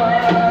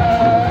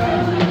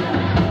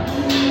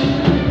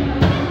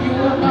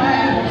are my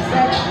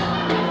obsession.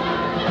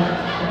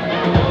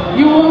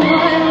 You are my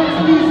heart's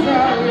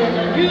desire.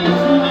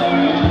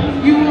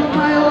 You are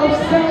my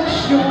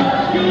obsession.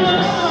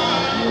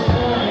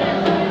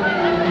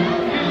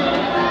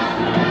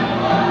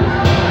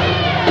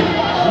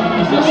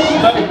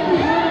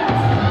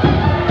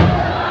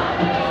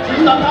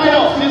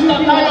 Sister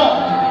Tayo,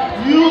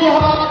 you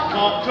have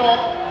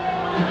captured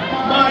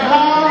my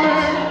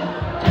heart,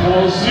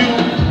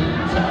 consumed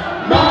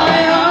my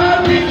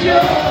heart with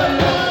your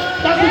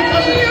love. That's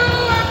it. You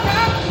are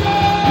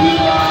captured. You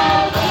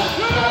are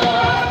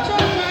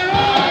captured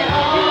my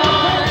heart.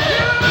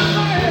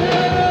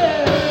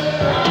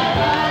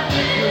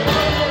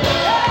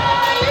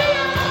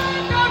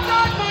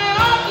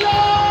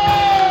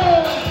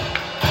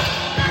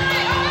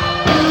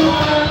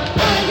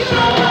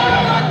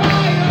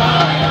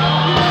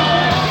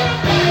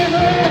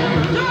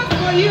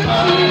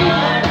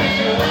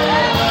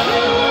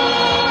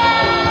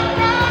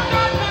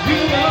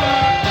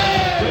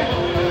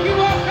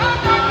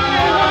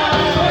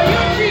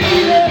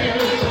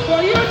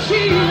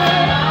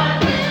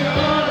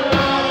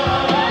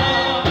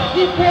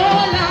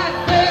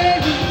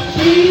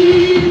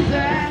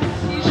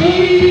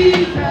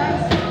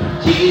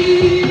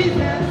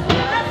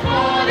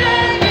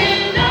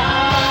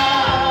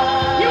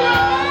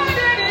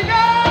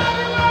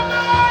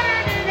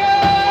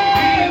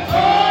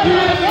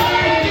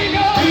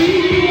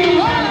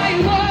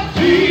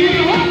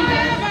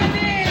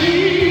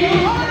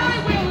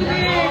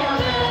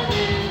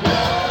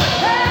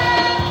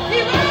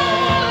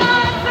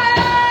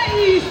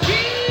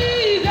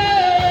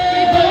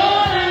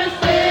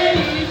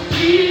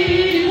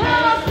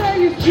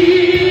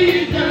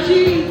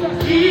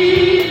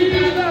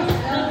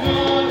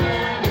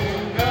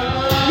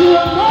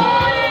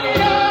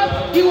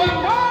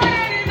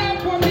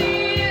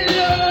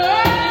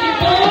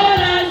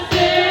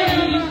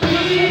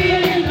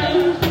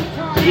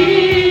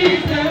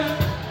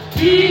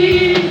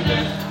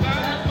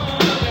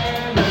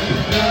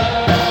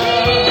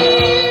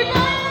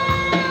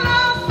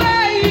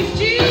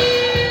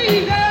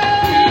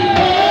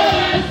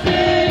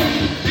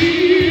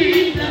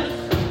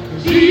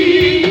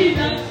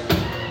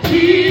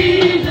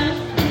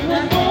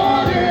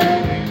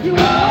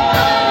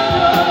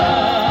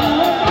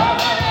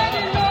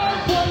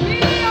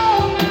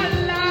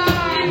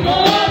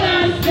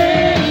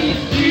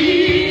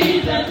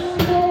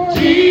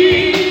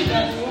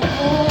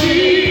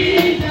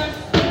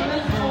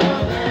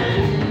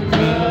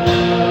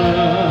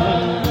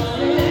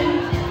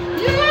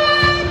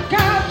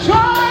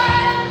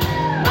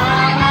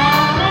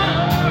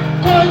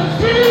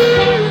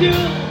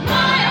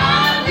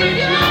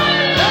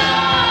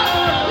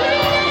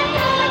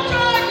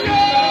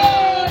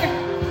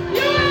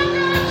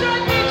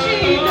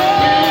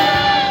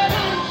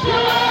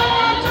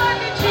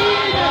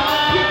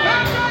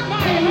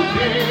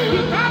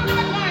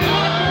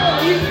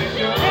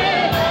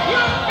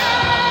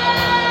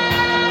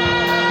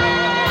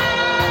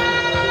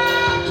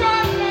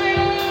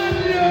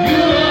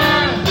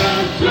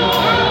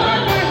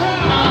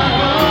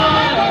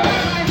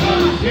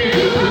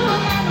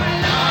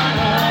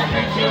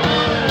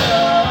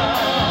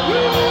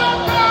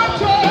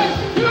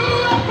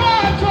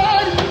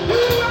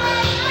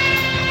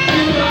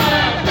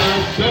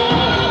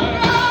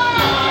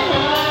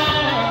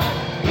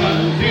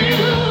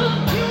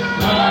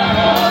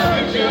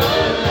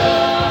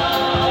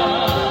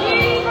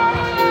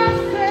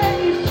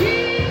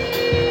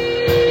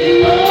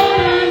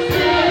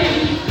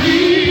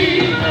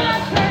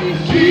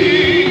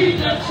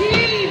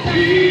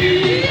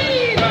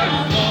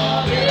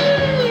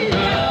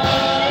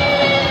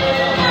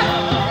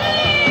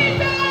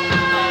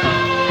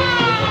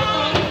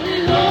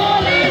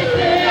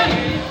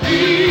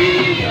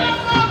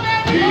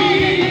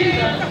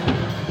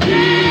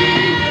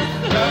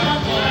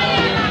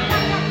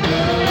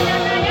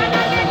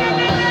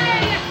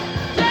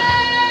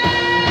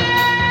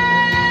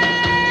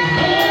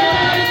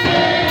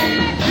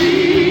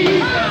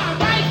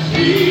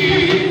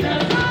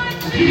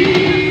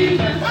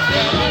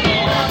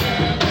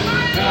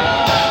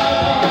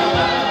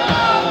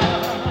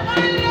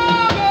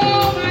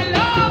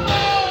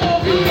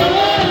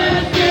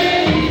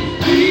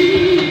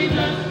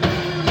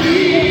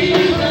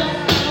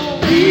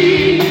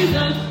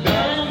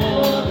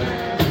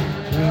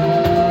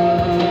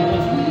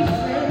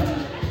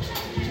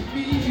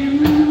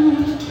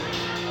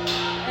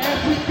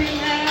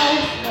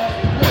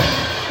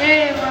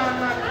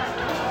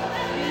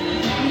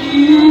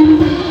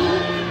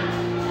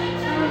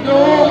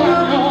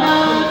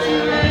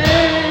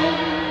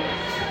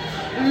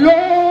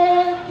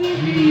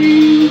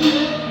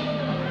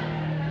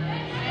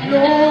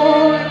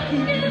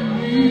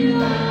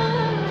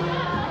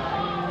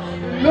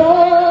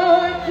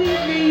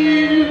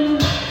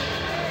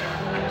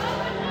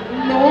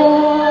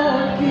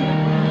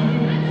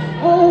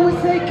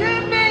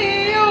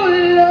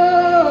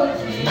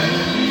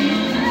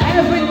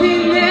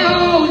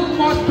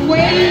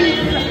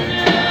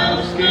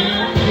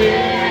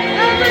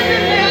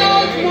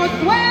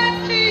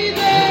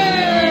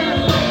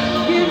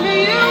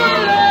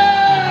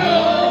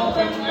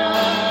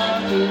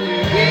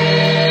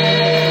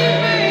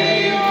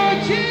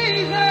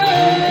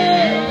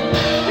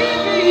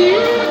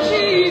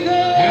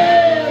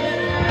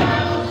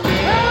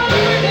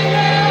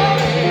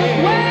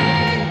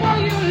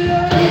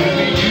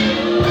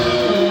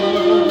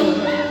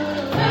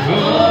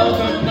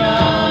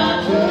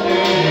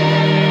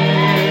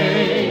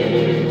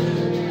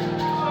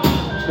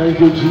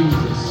 Thank you,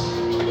 Jesus.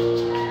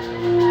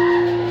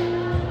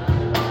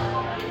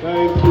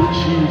 Thank you,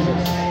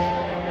 Jesus.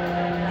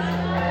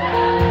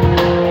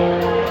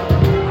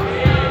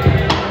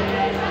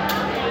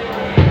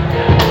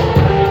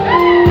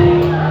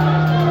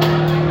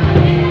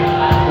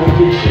 Thank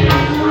you,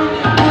 Jesus.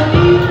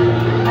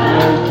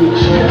 Thank you,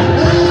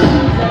 Jesus.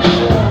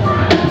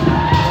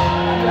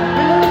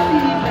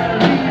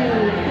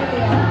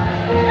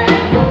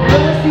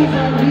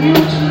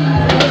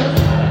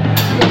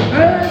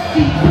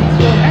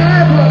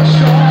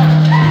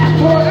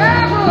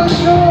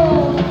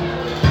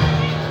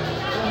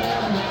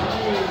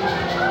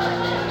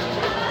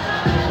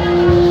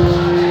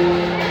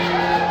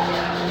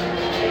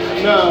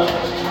 Now,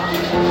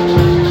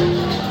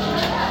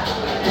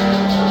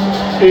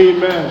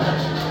 amen.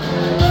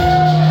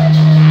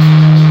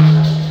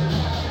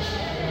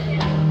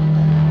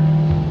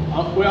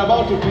 We're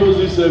about to close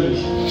this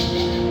service.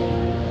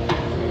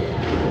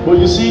 But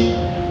you see,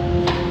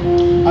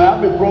 I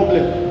have a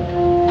problem.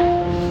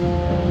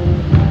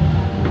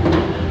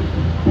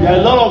 There are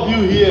a lot of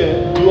you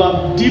here, you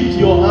have dipped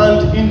your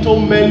hand into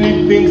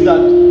many things that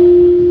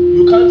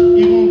you can't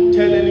even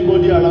tell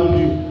anybody around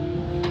you.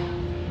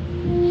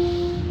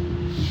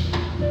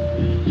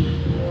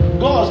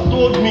 God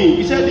told me,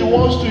 He said He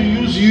wants to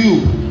use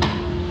you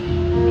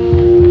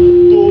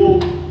to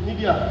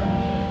media.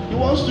 He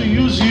wants to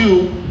use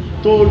you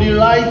to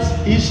rewrite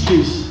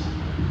histories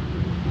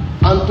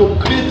and to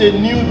create a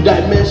new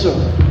dimension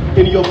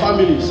in your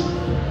families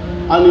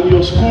and in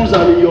your schools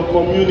and in your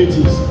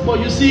communities. But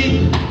you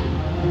see,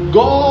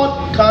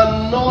 God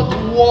cannot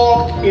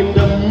walk in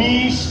the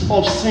midst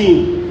of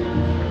sin.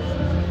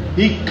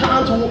 He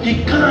can't.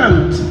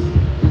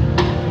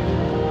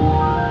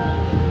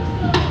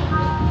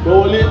 But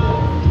only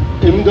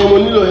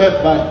Emgamonido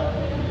help by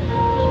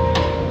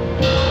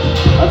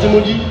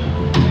Atimoji,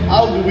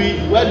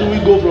 where do we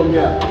go from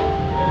here?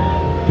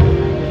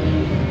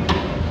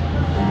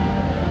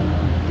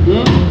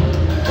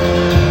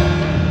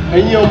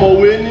 Ẹ̀yin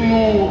ọ̀mọ̀wé nínú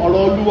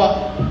ọ̀rọ̀ Olúwa.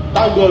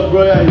 Thank God,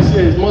 brother, he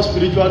says more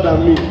spiritual than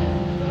me.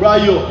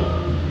 Brayo,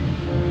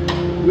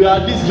 we are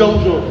at this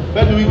junction.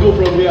 Where do we go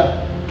from here?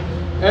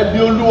 Ẹbí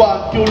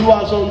Olúwa kí Olúwa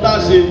sọ ń dá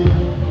ṣe.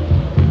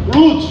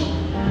 Ruth,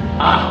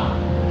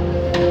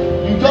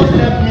 you just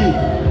help me.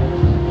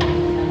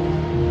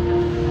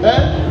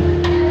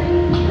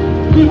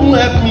 You won't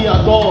help me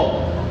at all.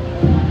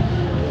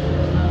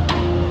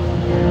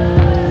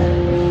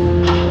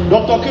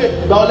 Dr. K,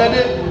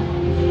 Daolede.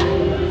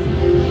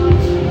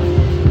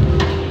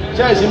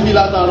 Ṣé ẹ̀sìn ń bí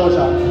látàárọ̀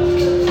ṣá?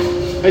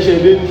 Ẹ̀ṣẹ̀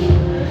lé ní.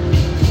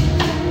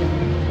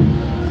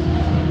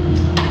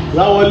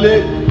 Láwọlé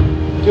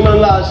kí máa ń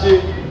láà ṣe.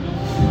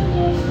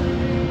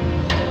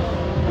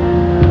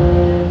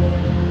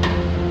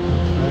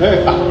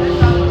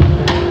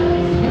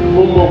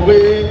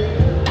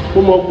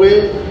 Mo mọ̀ pé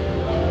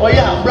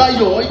ọ̀yà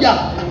Bráyọ̀ ọ̀yà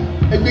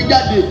ẹgbẹ́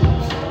jáde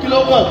kí ló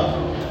kàn.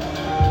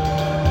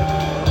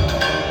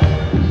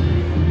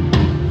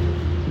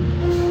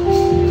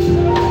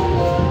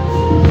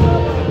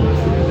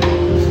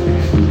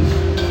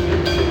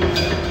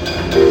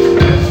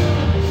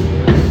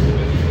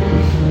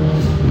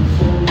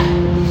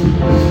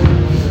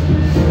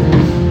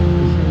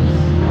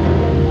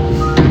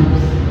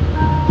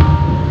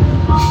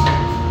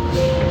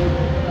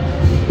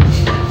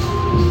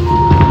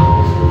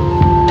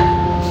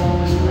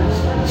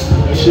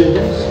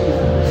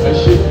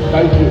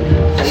 Thank you.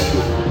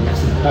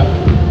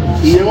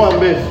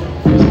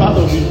 It's part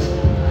of it.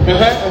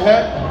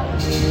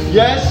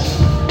 Yes,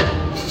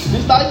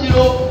 Mr.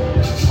 Hiro.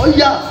 Oh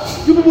yeah,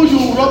 you people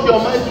should rub your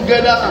mind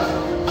together.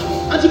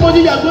 Antibody,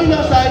 you are going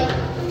outside.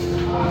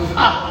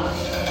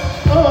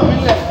 Oh, I'm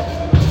in there.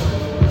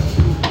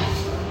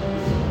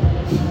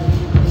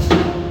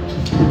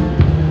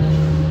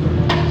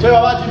 Ṣé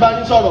bàbá ti bá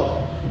yín sọ̀rọ̀?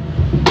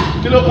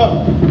 Kí ló kàn?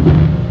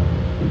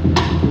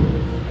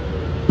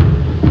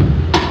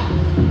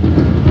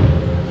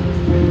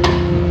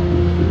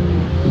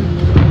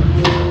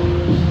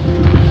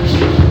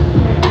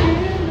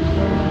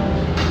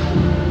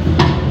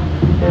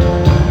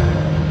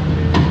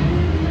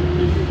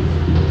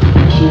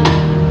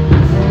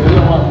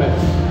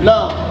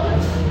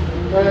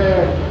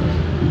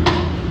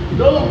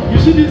 You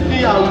see this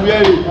thing I'm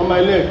wearing on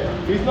my leg?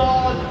 It's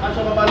not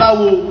aṣọ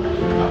babaláwo.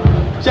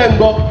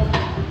 Ṣẹ́ńgbọ́.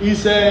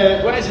 It's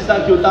where is Sister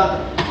Kyota?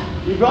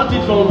 He brought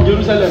it from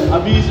Jerusalem,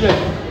 abi Israel.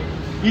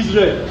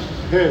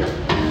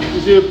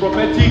 It's a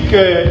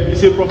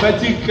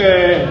prophetic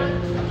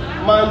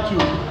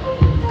mantle.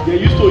 They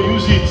used to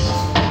use it.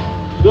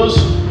 Those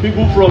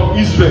people from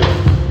Israel.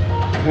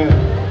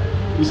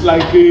 It's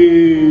like a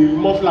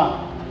muffler.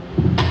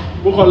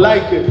 Mo kàn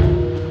like it.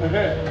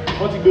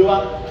 Wọ́n ti gbé wá.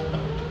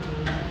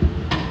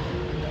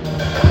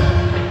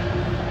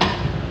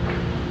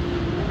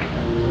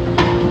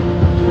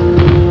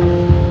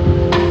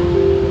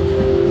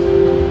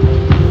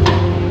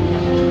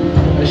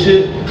 Ṣé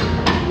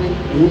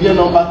ìwúyẹ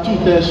number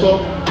 2 tẹ sọ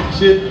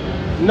ṣe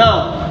now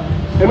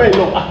ẹmẹ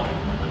ìlọ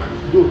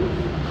do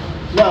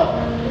now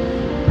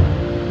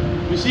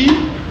you see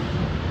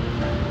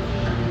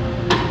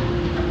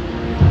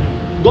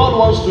God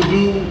wants to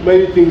do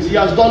many things. He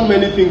has done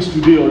many things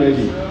today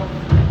already.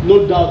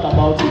 No doubt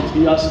about it.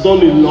 He has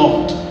done a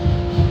lot.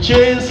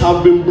 Chains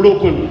have been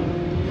broken.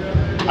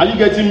 Are you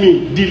getting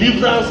me?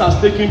 Deliverance has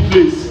taken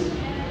place.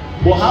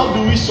 But how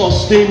do we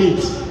sustain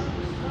it?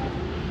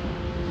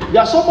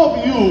 There are some of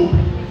you,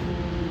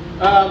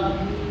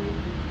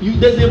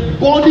 there's a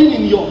burden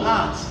in your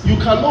heart. You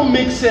cannot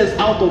make sense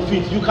out of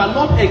it. You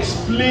cannot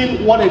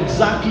explain what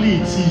exactly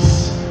it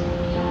is.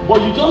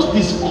 But you just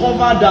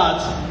discover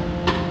that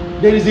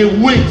there is a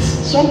weight.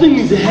 Something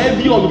is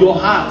heavy on your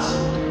heart.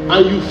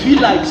 And you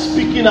feel like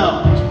speaking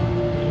out.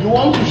 You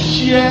want to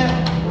share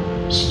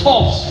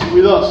stuffs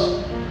with us.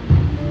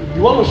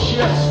 You want to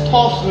share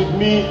stuffs with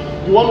me.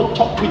 You want to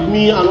talk with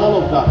me and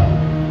all of that.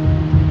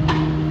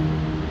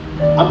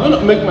 I'm going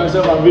to make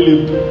myself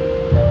available.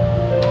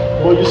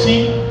 But you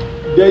see,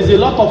 there is a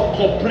lot of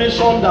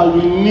cooperation that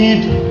we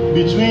need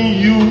between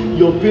you,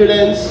 your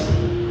parents,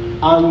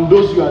 and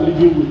those you are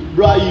living with.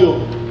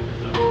 Brian,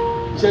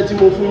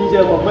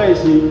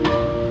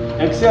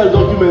 Excel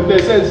document there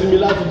sends me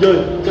last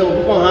join. Tell me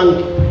people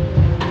hang.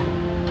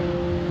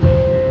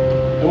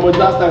 And what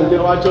last time they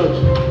were church.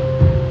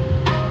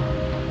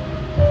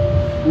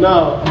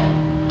 Now,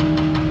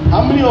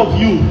 how many of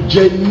you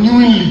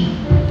genuinely,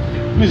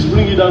 please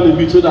bring it down a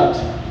bit so that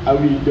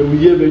they will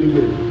hear very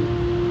well.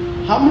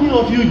 How many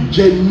of you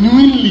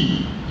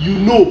genuinely, you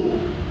know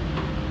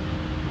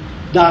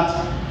that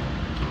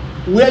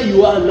where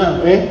you are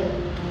now,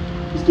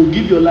 is to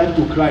give your life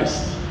to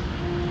Christ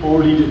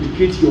or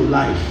rededicate your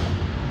life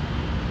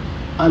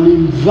and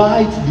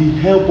invite the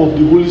help of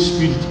the Holy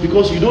Spirit,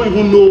 because you don't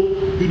even know,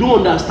 you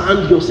don't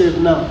understand yourself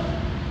now.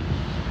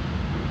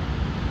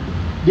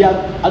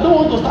 I don't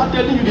want to start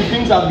telling you the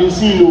things I've been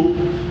seeing,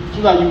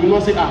 so that you will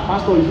not say,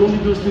 Pastor, it's only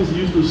those things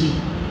you used to see.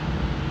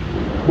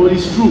 But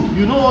it's true.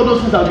 You know all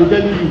those things I've been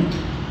telling you.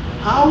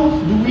 How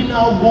do we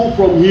now go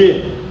from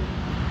here?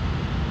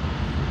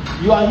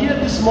 You are here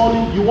this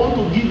morning, you want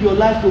to give your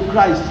life to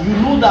Christ. You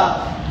know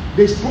that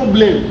there's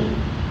problem.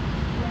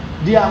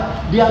 There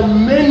are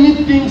many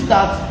things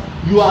that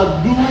you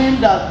are doing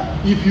that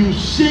if you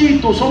say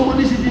it to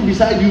somebody sitting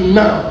beside you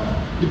now,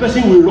 the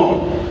person will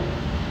run.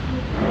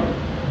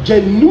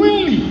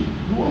 Genuinely,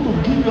 you want to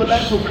give your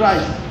life to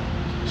Christ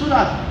so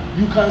that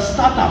you can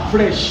start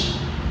afresh.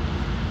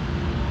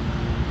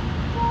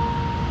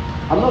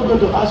 I'm not going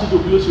to ask you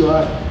to close your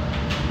eyes.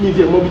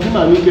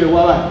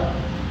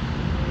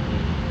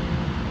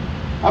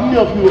 How many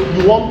of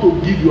you want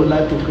to give your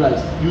life to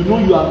Christ? You know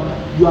you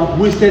have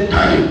wasted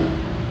time.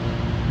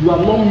 You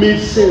have not made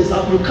sense.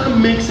 You can't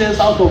make sense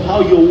out of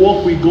how your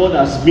walk with God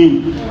has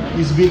been.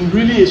 It's been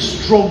really a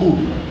struggle.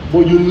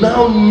 But you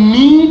now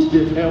need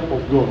the help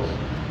of God.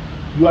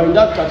 You are in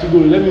that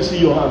category. Let me see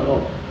your hand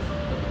up.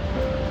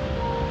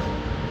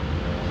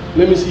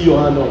 Let me see your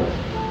hand up.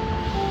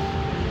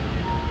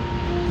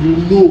 You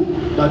know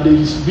that there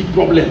is a big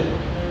problem.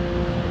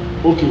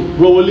 Okay,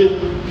 Bro Wole,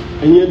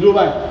 and you do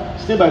right.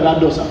 Stay by that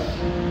door, sir.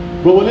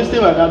 Bro Wole, stay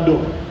by that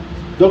door.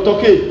 Dr.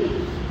 K,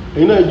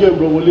 you know you join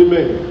Bro Wole,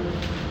 man.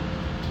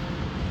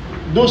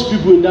 Those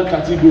people in that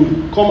category,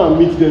 come and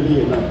meet them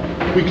here now.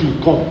 Quickly,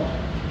 come.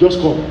 Just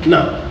come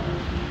now.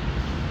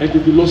 But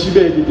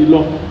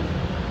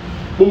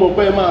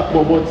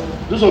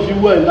those of you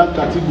who are in that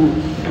category,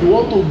 you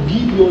want to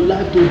give your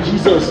life to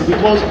Jesus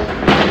because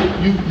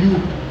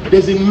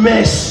there's a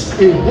mess,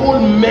 a whole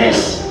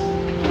mess.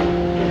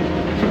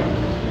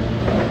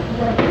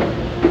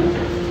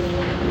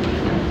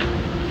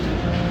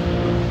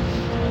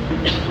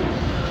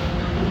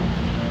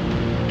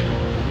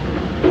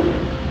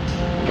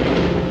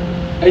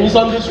 And in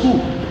Sunday school.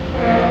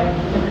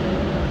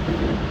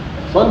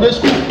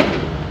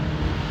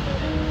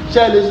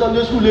 Share the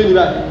Sunday school lady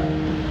right?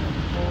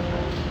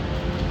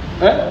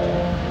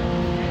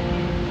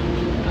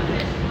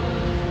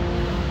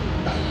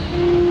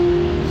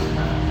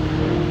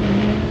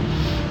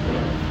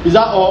 Is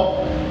that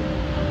all?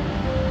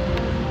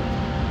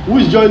 Who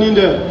is joining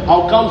them?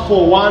 I'll count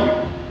for 1.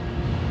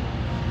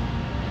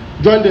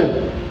 Join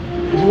them.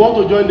 If you want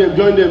to join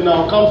them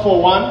now. I'll count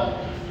for 1,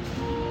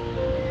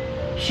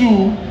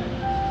 2,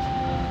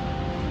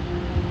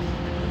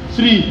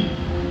 3.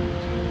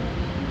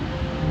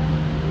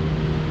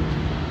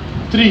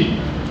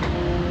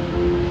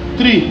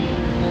 3.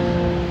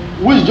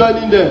 Who is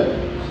joining them?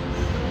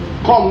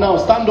 Come now,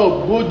 stand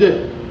up, go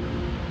there.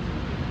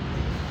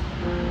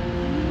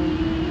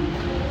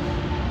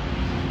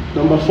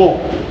 Number 4.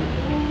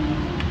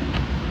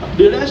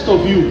 The rest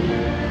of you.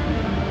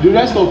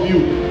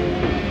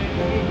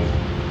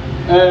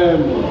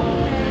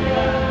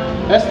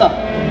 Esther,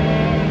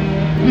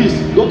 please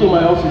go to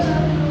my office.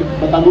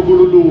 But I'm going to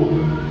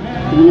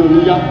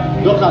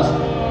Doctors,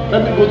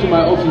 let me go to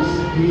my office.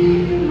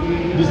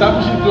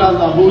 Discipleship class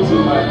that holds in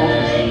my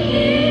office.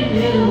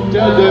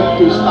 Tell them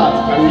to start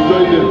and you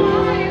join them.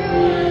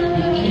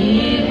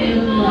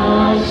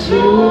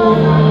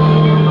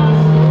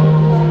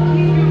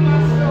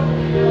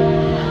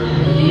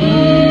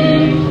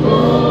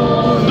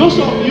 Those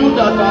of you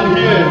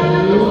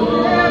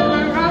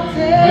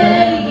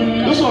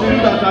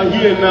that are are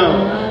here now,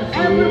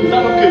 is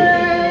that okay?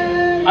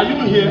 Are you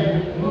here?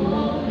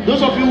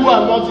 Those of you who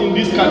are not in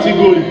this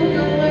category,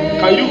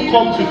 can you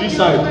come to this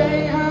side?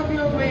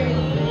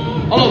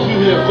 All of you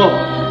here,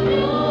 come.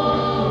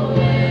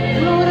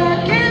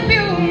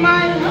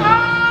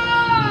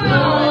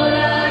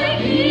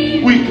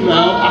 Quick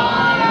now.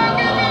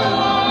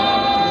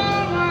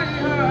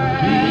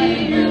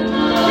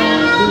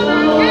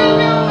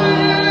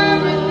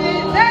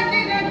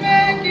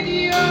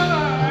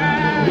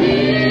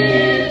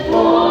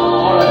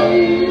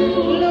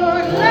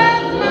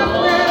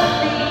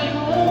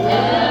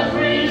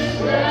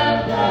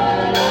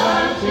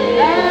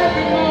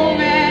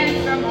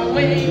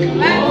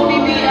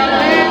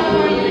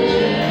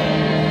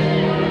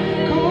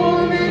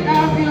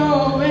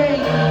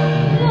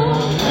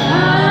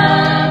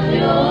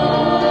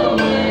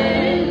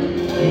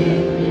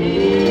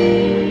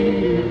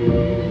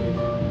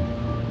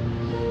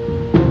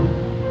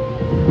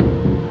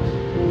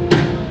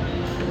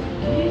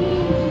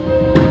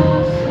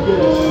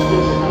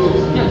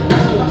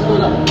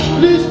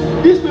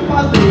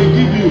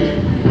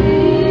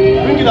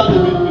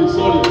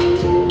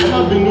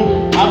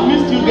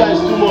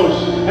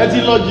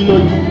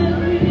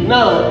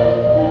 Now,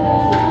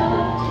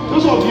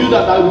 those of you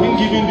that have been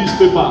given this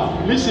paper,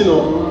 listen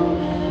up.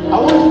 I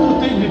want you to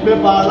take the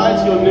paper,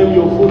 write your name,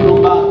 your phone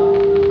number,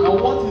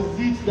 and what is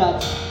it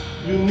that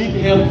you need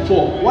help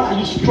for? What are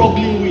you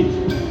struggling with?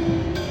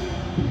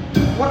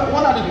 What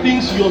are the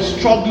things you're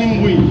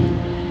struggling with?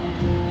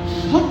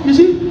 You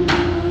see,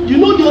 you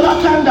know the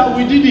other time that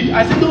we did it,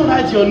 I said don't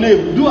write your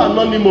name, do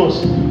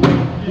anonymous.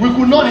 We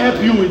could not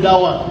help you with that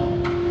one.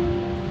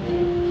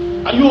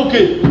 Are you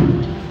okay?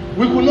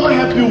 We could not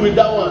help you with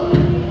that one.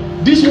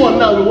 This one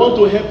now, we want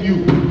to help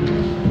you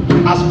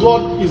as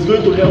God is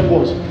going to help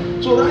us.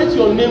 So write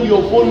your name,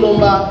 your phone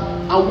number,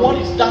 and what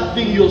is that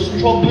thing you're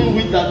struggling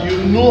with that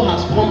you know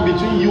has come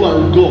between you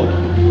and God,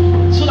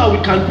 so that we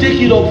can take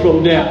it up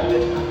from there.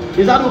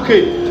 Is that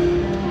okay?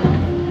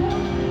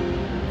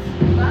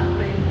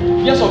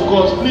 Yes, of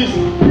course. Please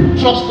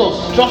trust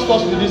us. Trust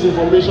us with this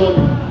information.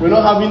 We're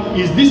not having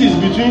this is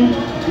between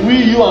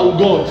we, you, and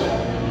God.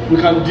 We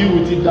can deal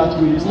with it that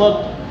way. It's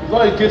not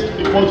a case to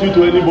report you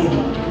to anybody.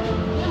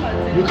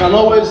 You can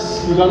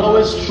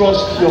always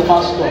trust your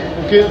pastor.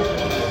 Okay?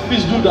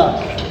 Please do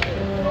that.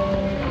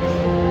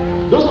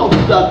 Those of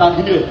you that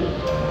are here,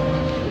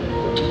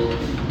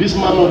 this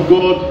man of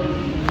God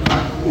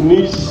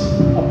needs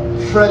a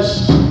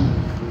fresh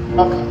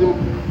baptism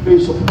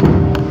of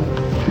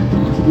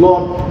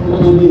Lord,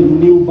 let there be a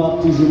new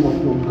baptism of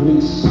your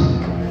grace.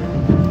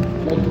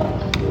 Let that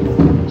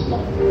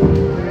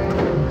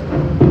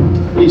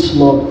please,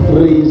 Lord,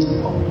 praise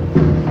God.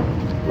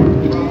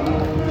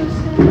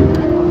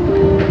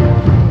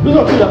 Those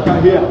of you that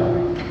are here,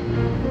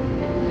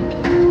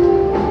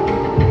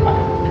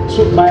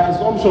 so by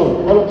assumption,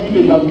 all of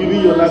you that have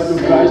given your life to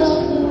Christ,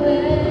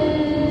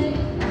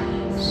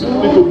 you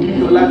need to give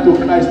your life to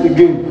Christ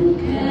again.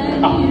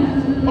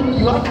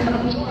 You have to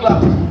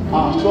class.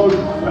 Sorry,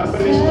 we are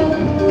very sorry.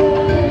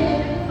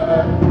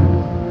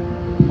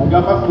 I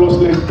got my close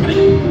leg.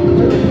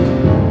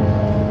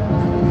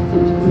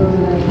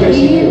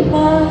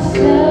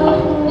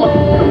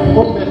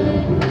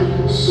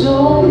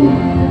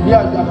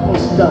 Yeah, they are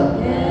considered.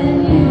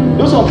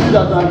 Those of you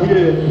that are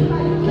here,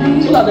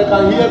 so that they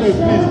can hear me,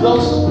 please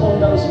just come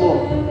down small.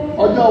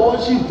 Ọjọ́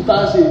worship tá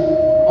a ṣe,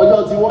 ọjọ́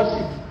ti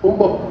worship, ó ń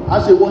bọ̀, a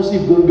ṣe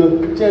worship gangan.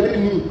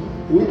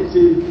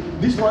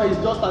 This one is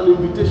just an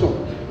invitation.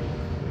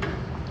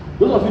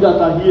 Those of you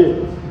that are here,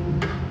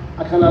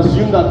 I can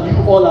assume that you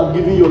all have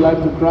given your life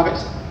to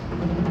Christ.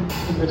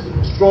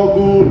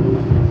 Struggle,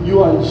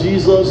 you and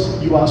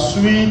Jesus, you are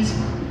sweet.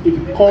 If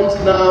he comes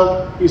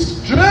now, it's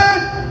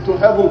straight to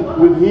heaven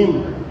with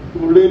him to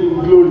reign in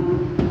glory.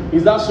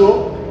 Is that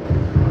so?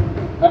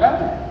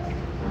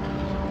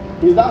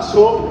 Is that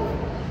so?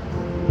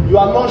 You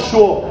are not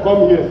sure.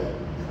 Come here.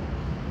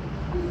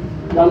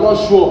 You are not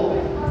sure.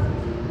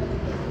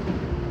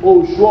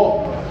 Oh,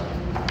 sure.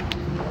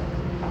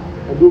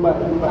 Dubai.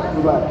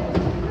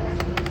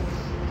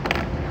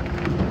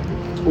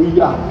 Oh,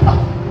 yeah.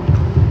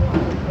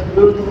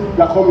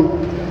 You are coming.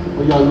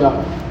 Oh, yeah. You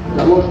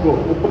are not sure.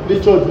 The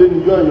church, then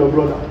you and your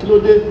brother. Kilo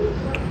day.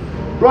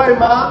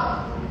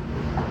 Brahima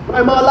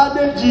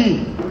Ladeji.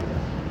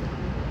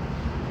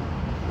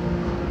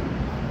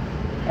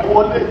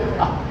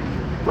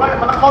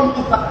 Brahima, come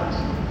inside.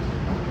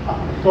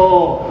 So,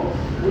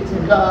 it's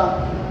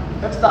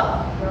Esther,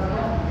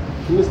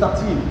 Mr.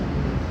 T.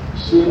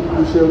 She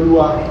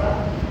Ushelua.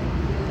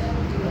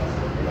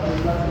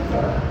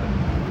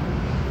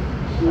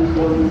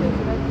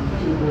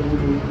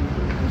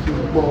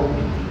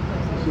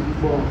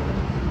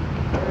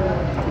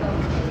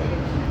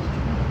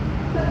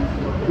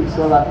 It's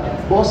all right.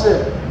 Boss,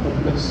 God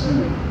bless you.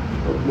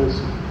 God bless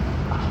you.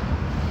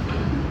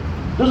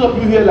 Those of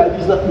you here like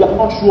this, that you are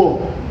not sure.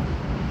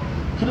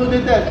 You know they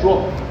are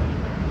sure.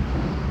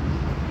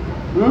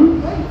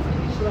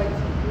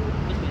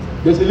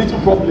 There's a little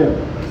problem.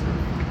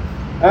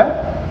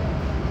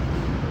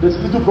 There's a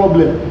little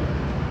problem.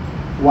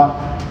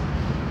 Wow.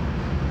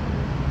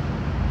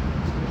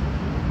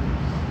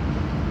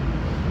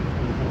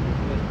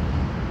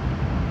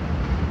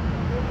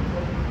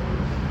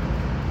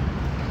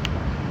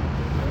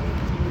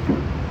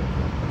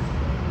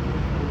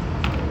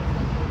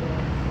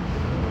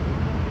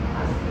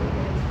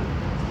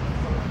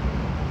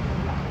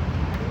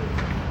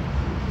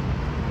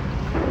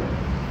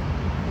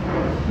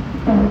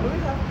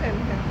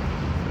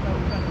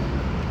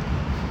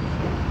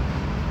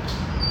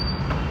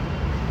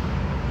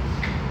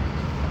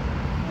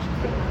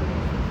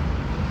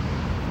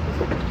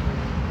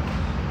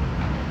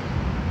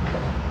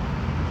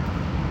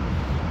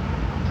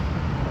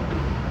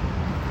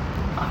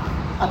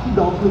 I think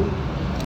the offering.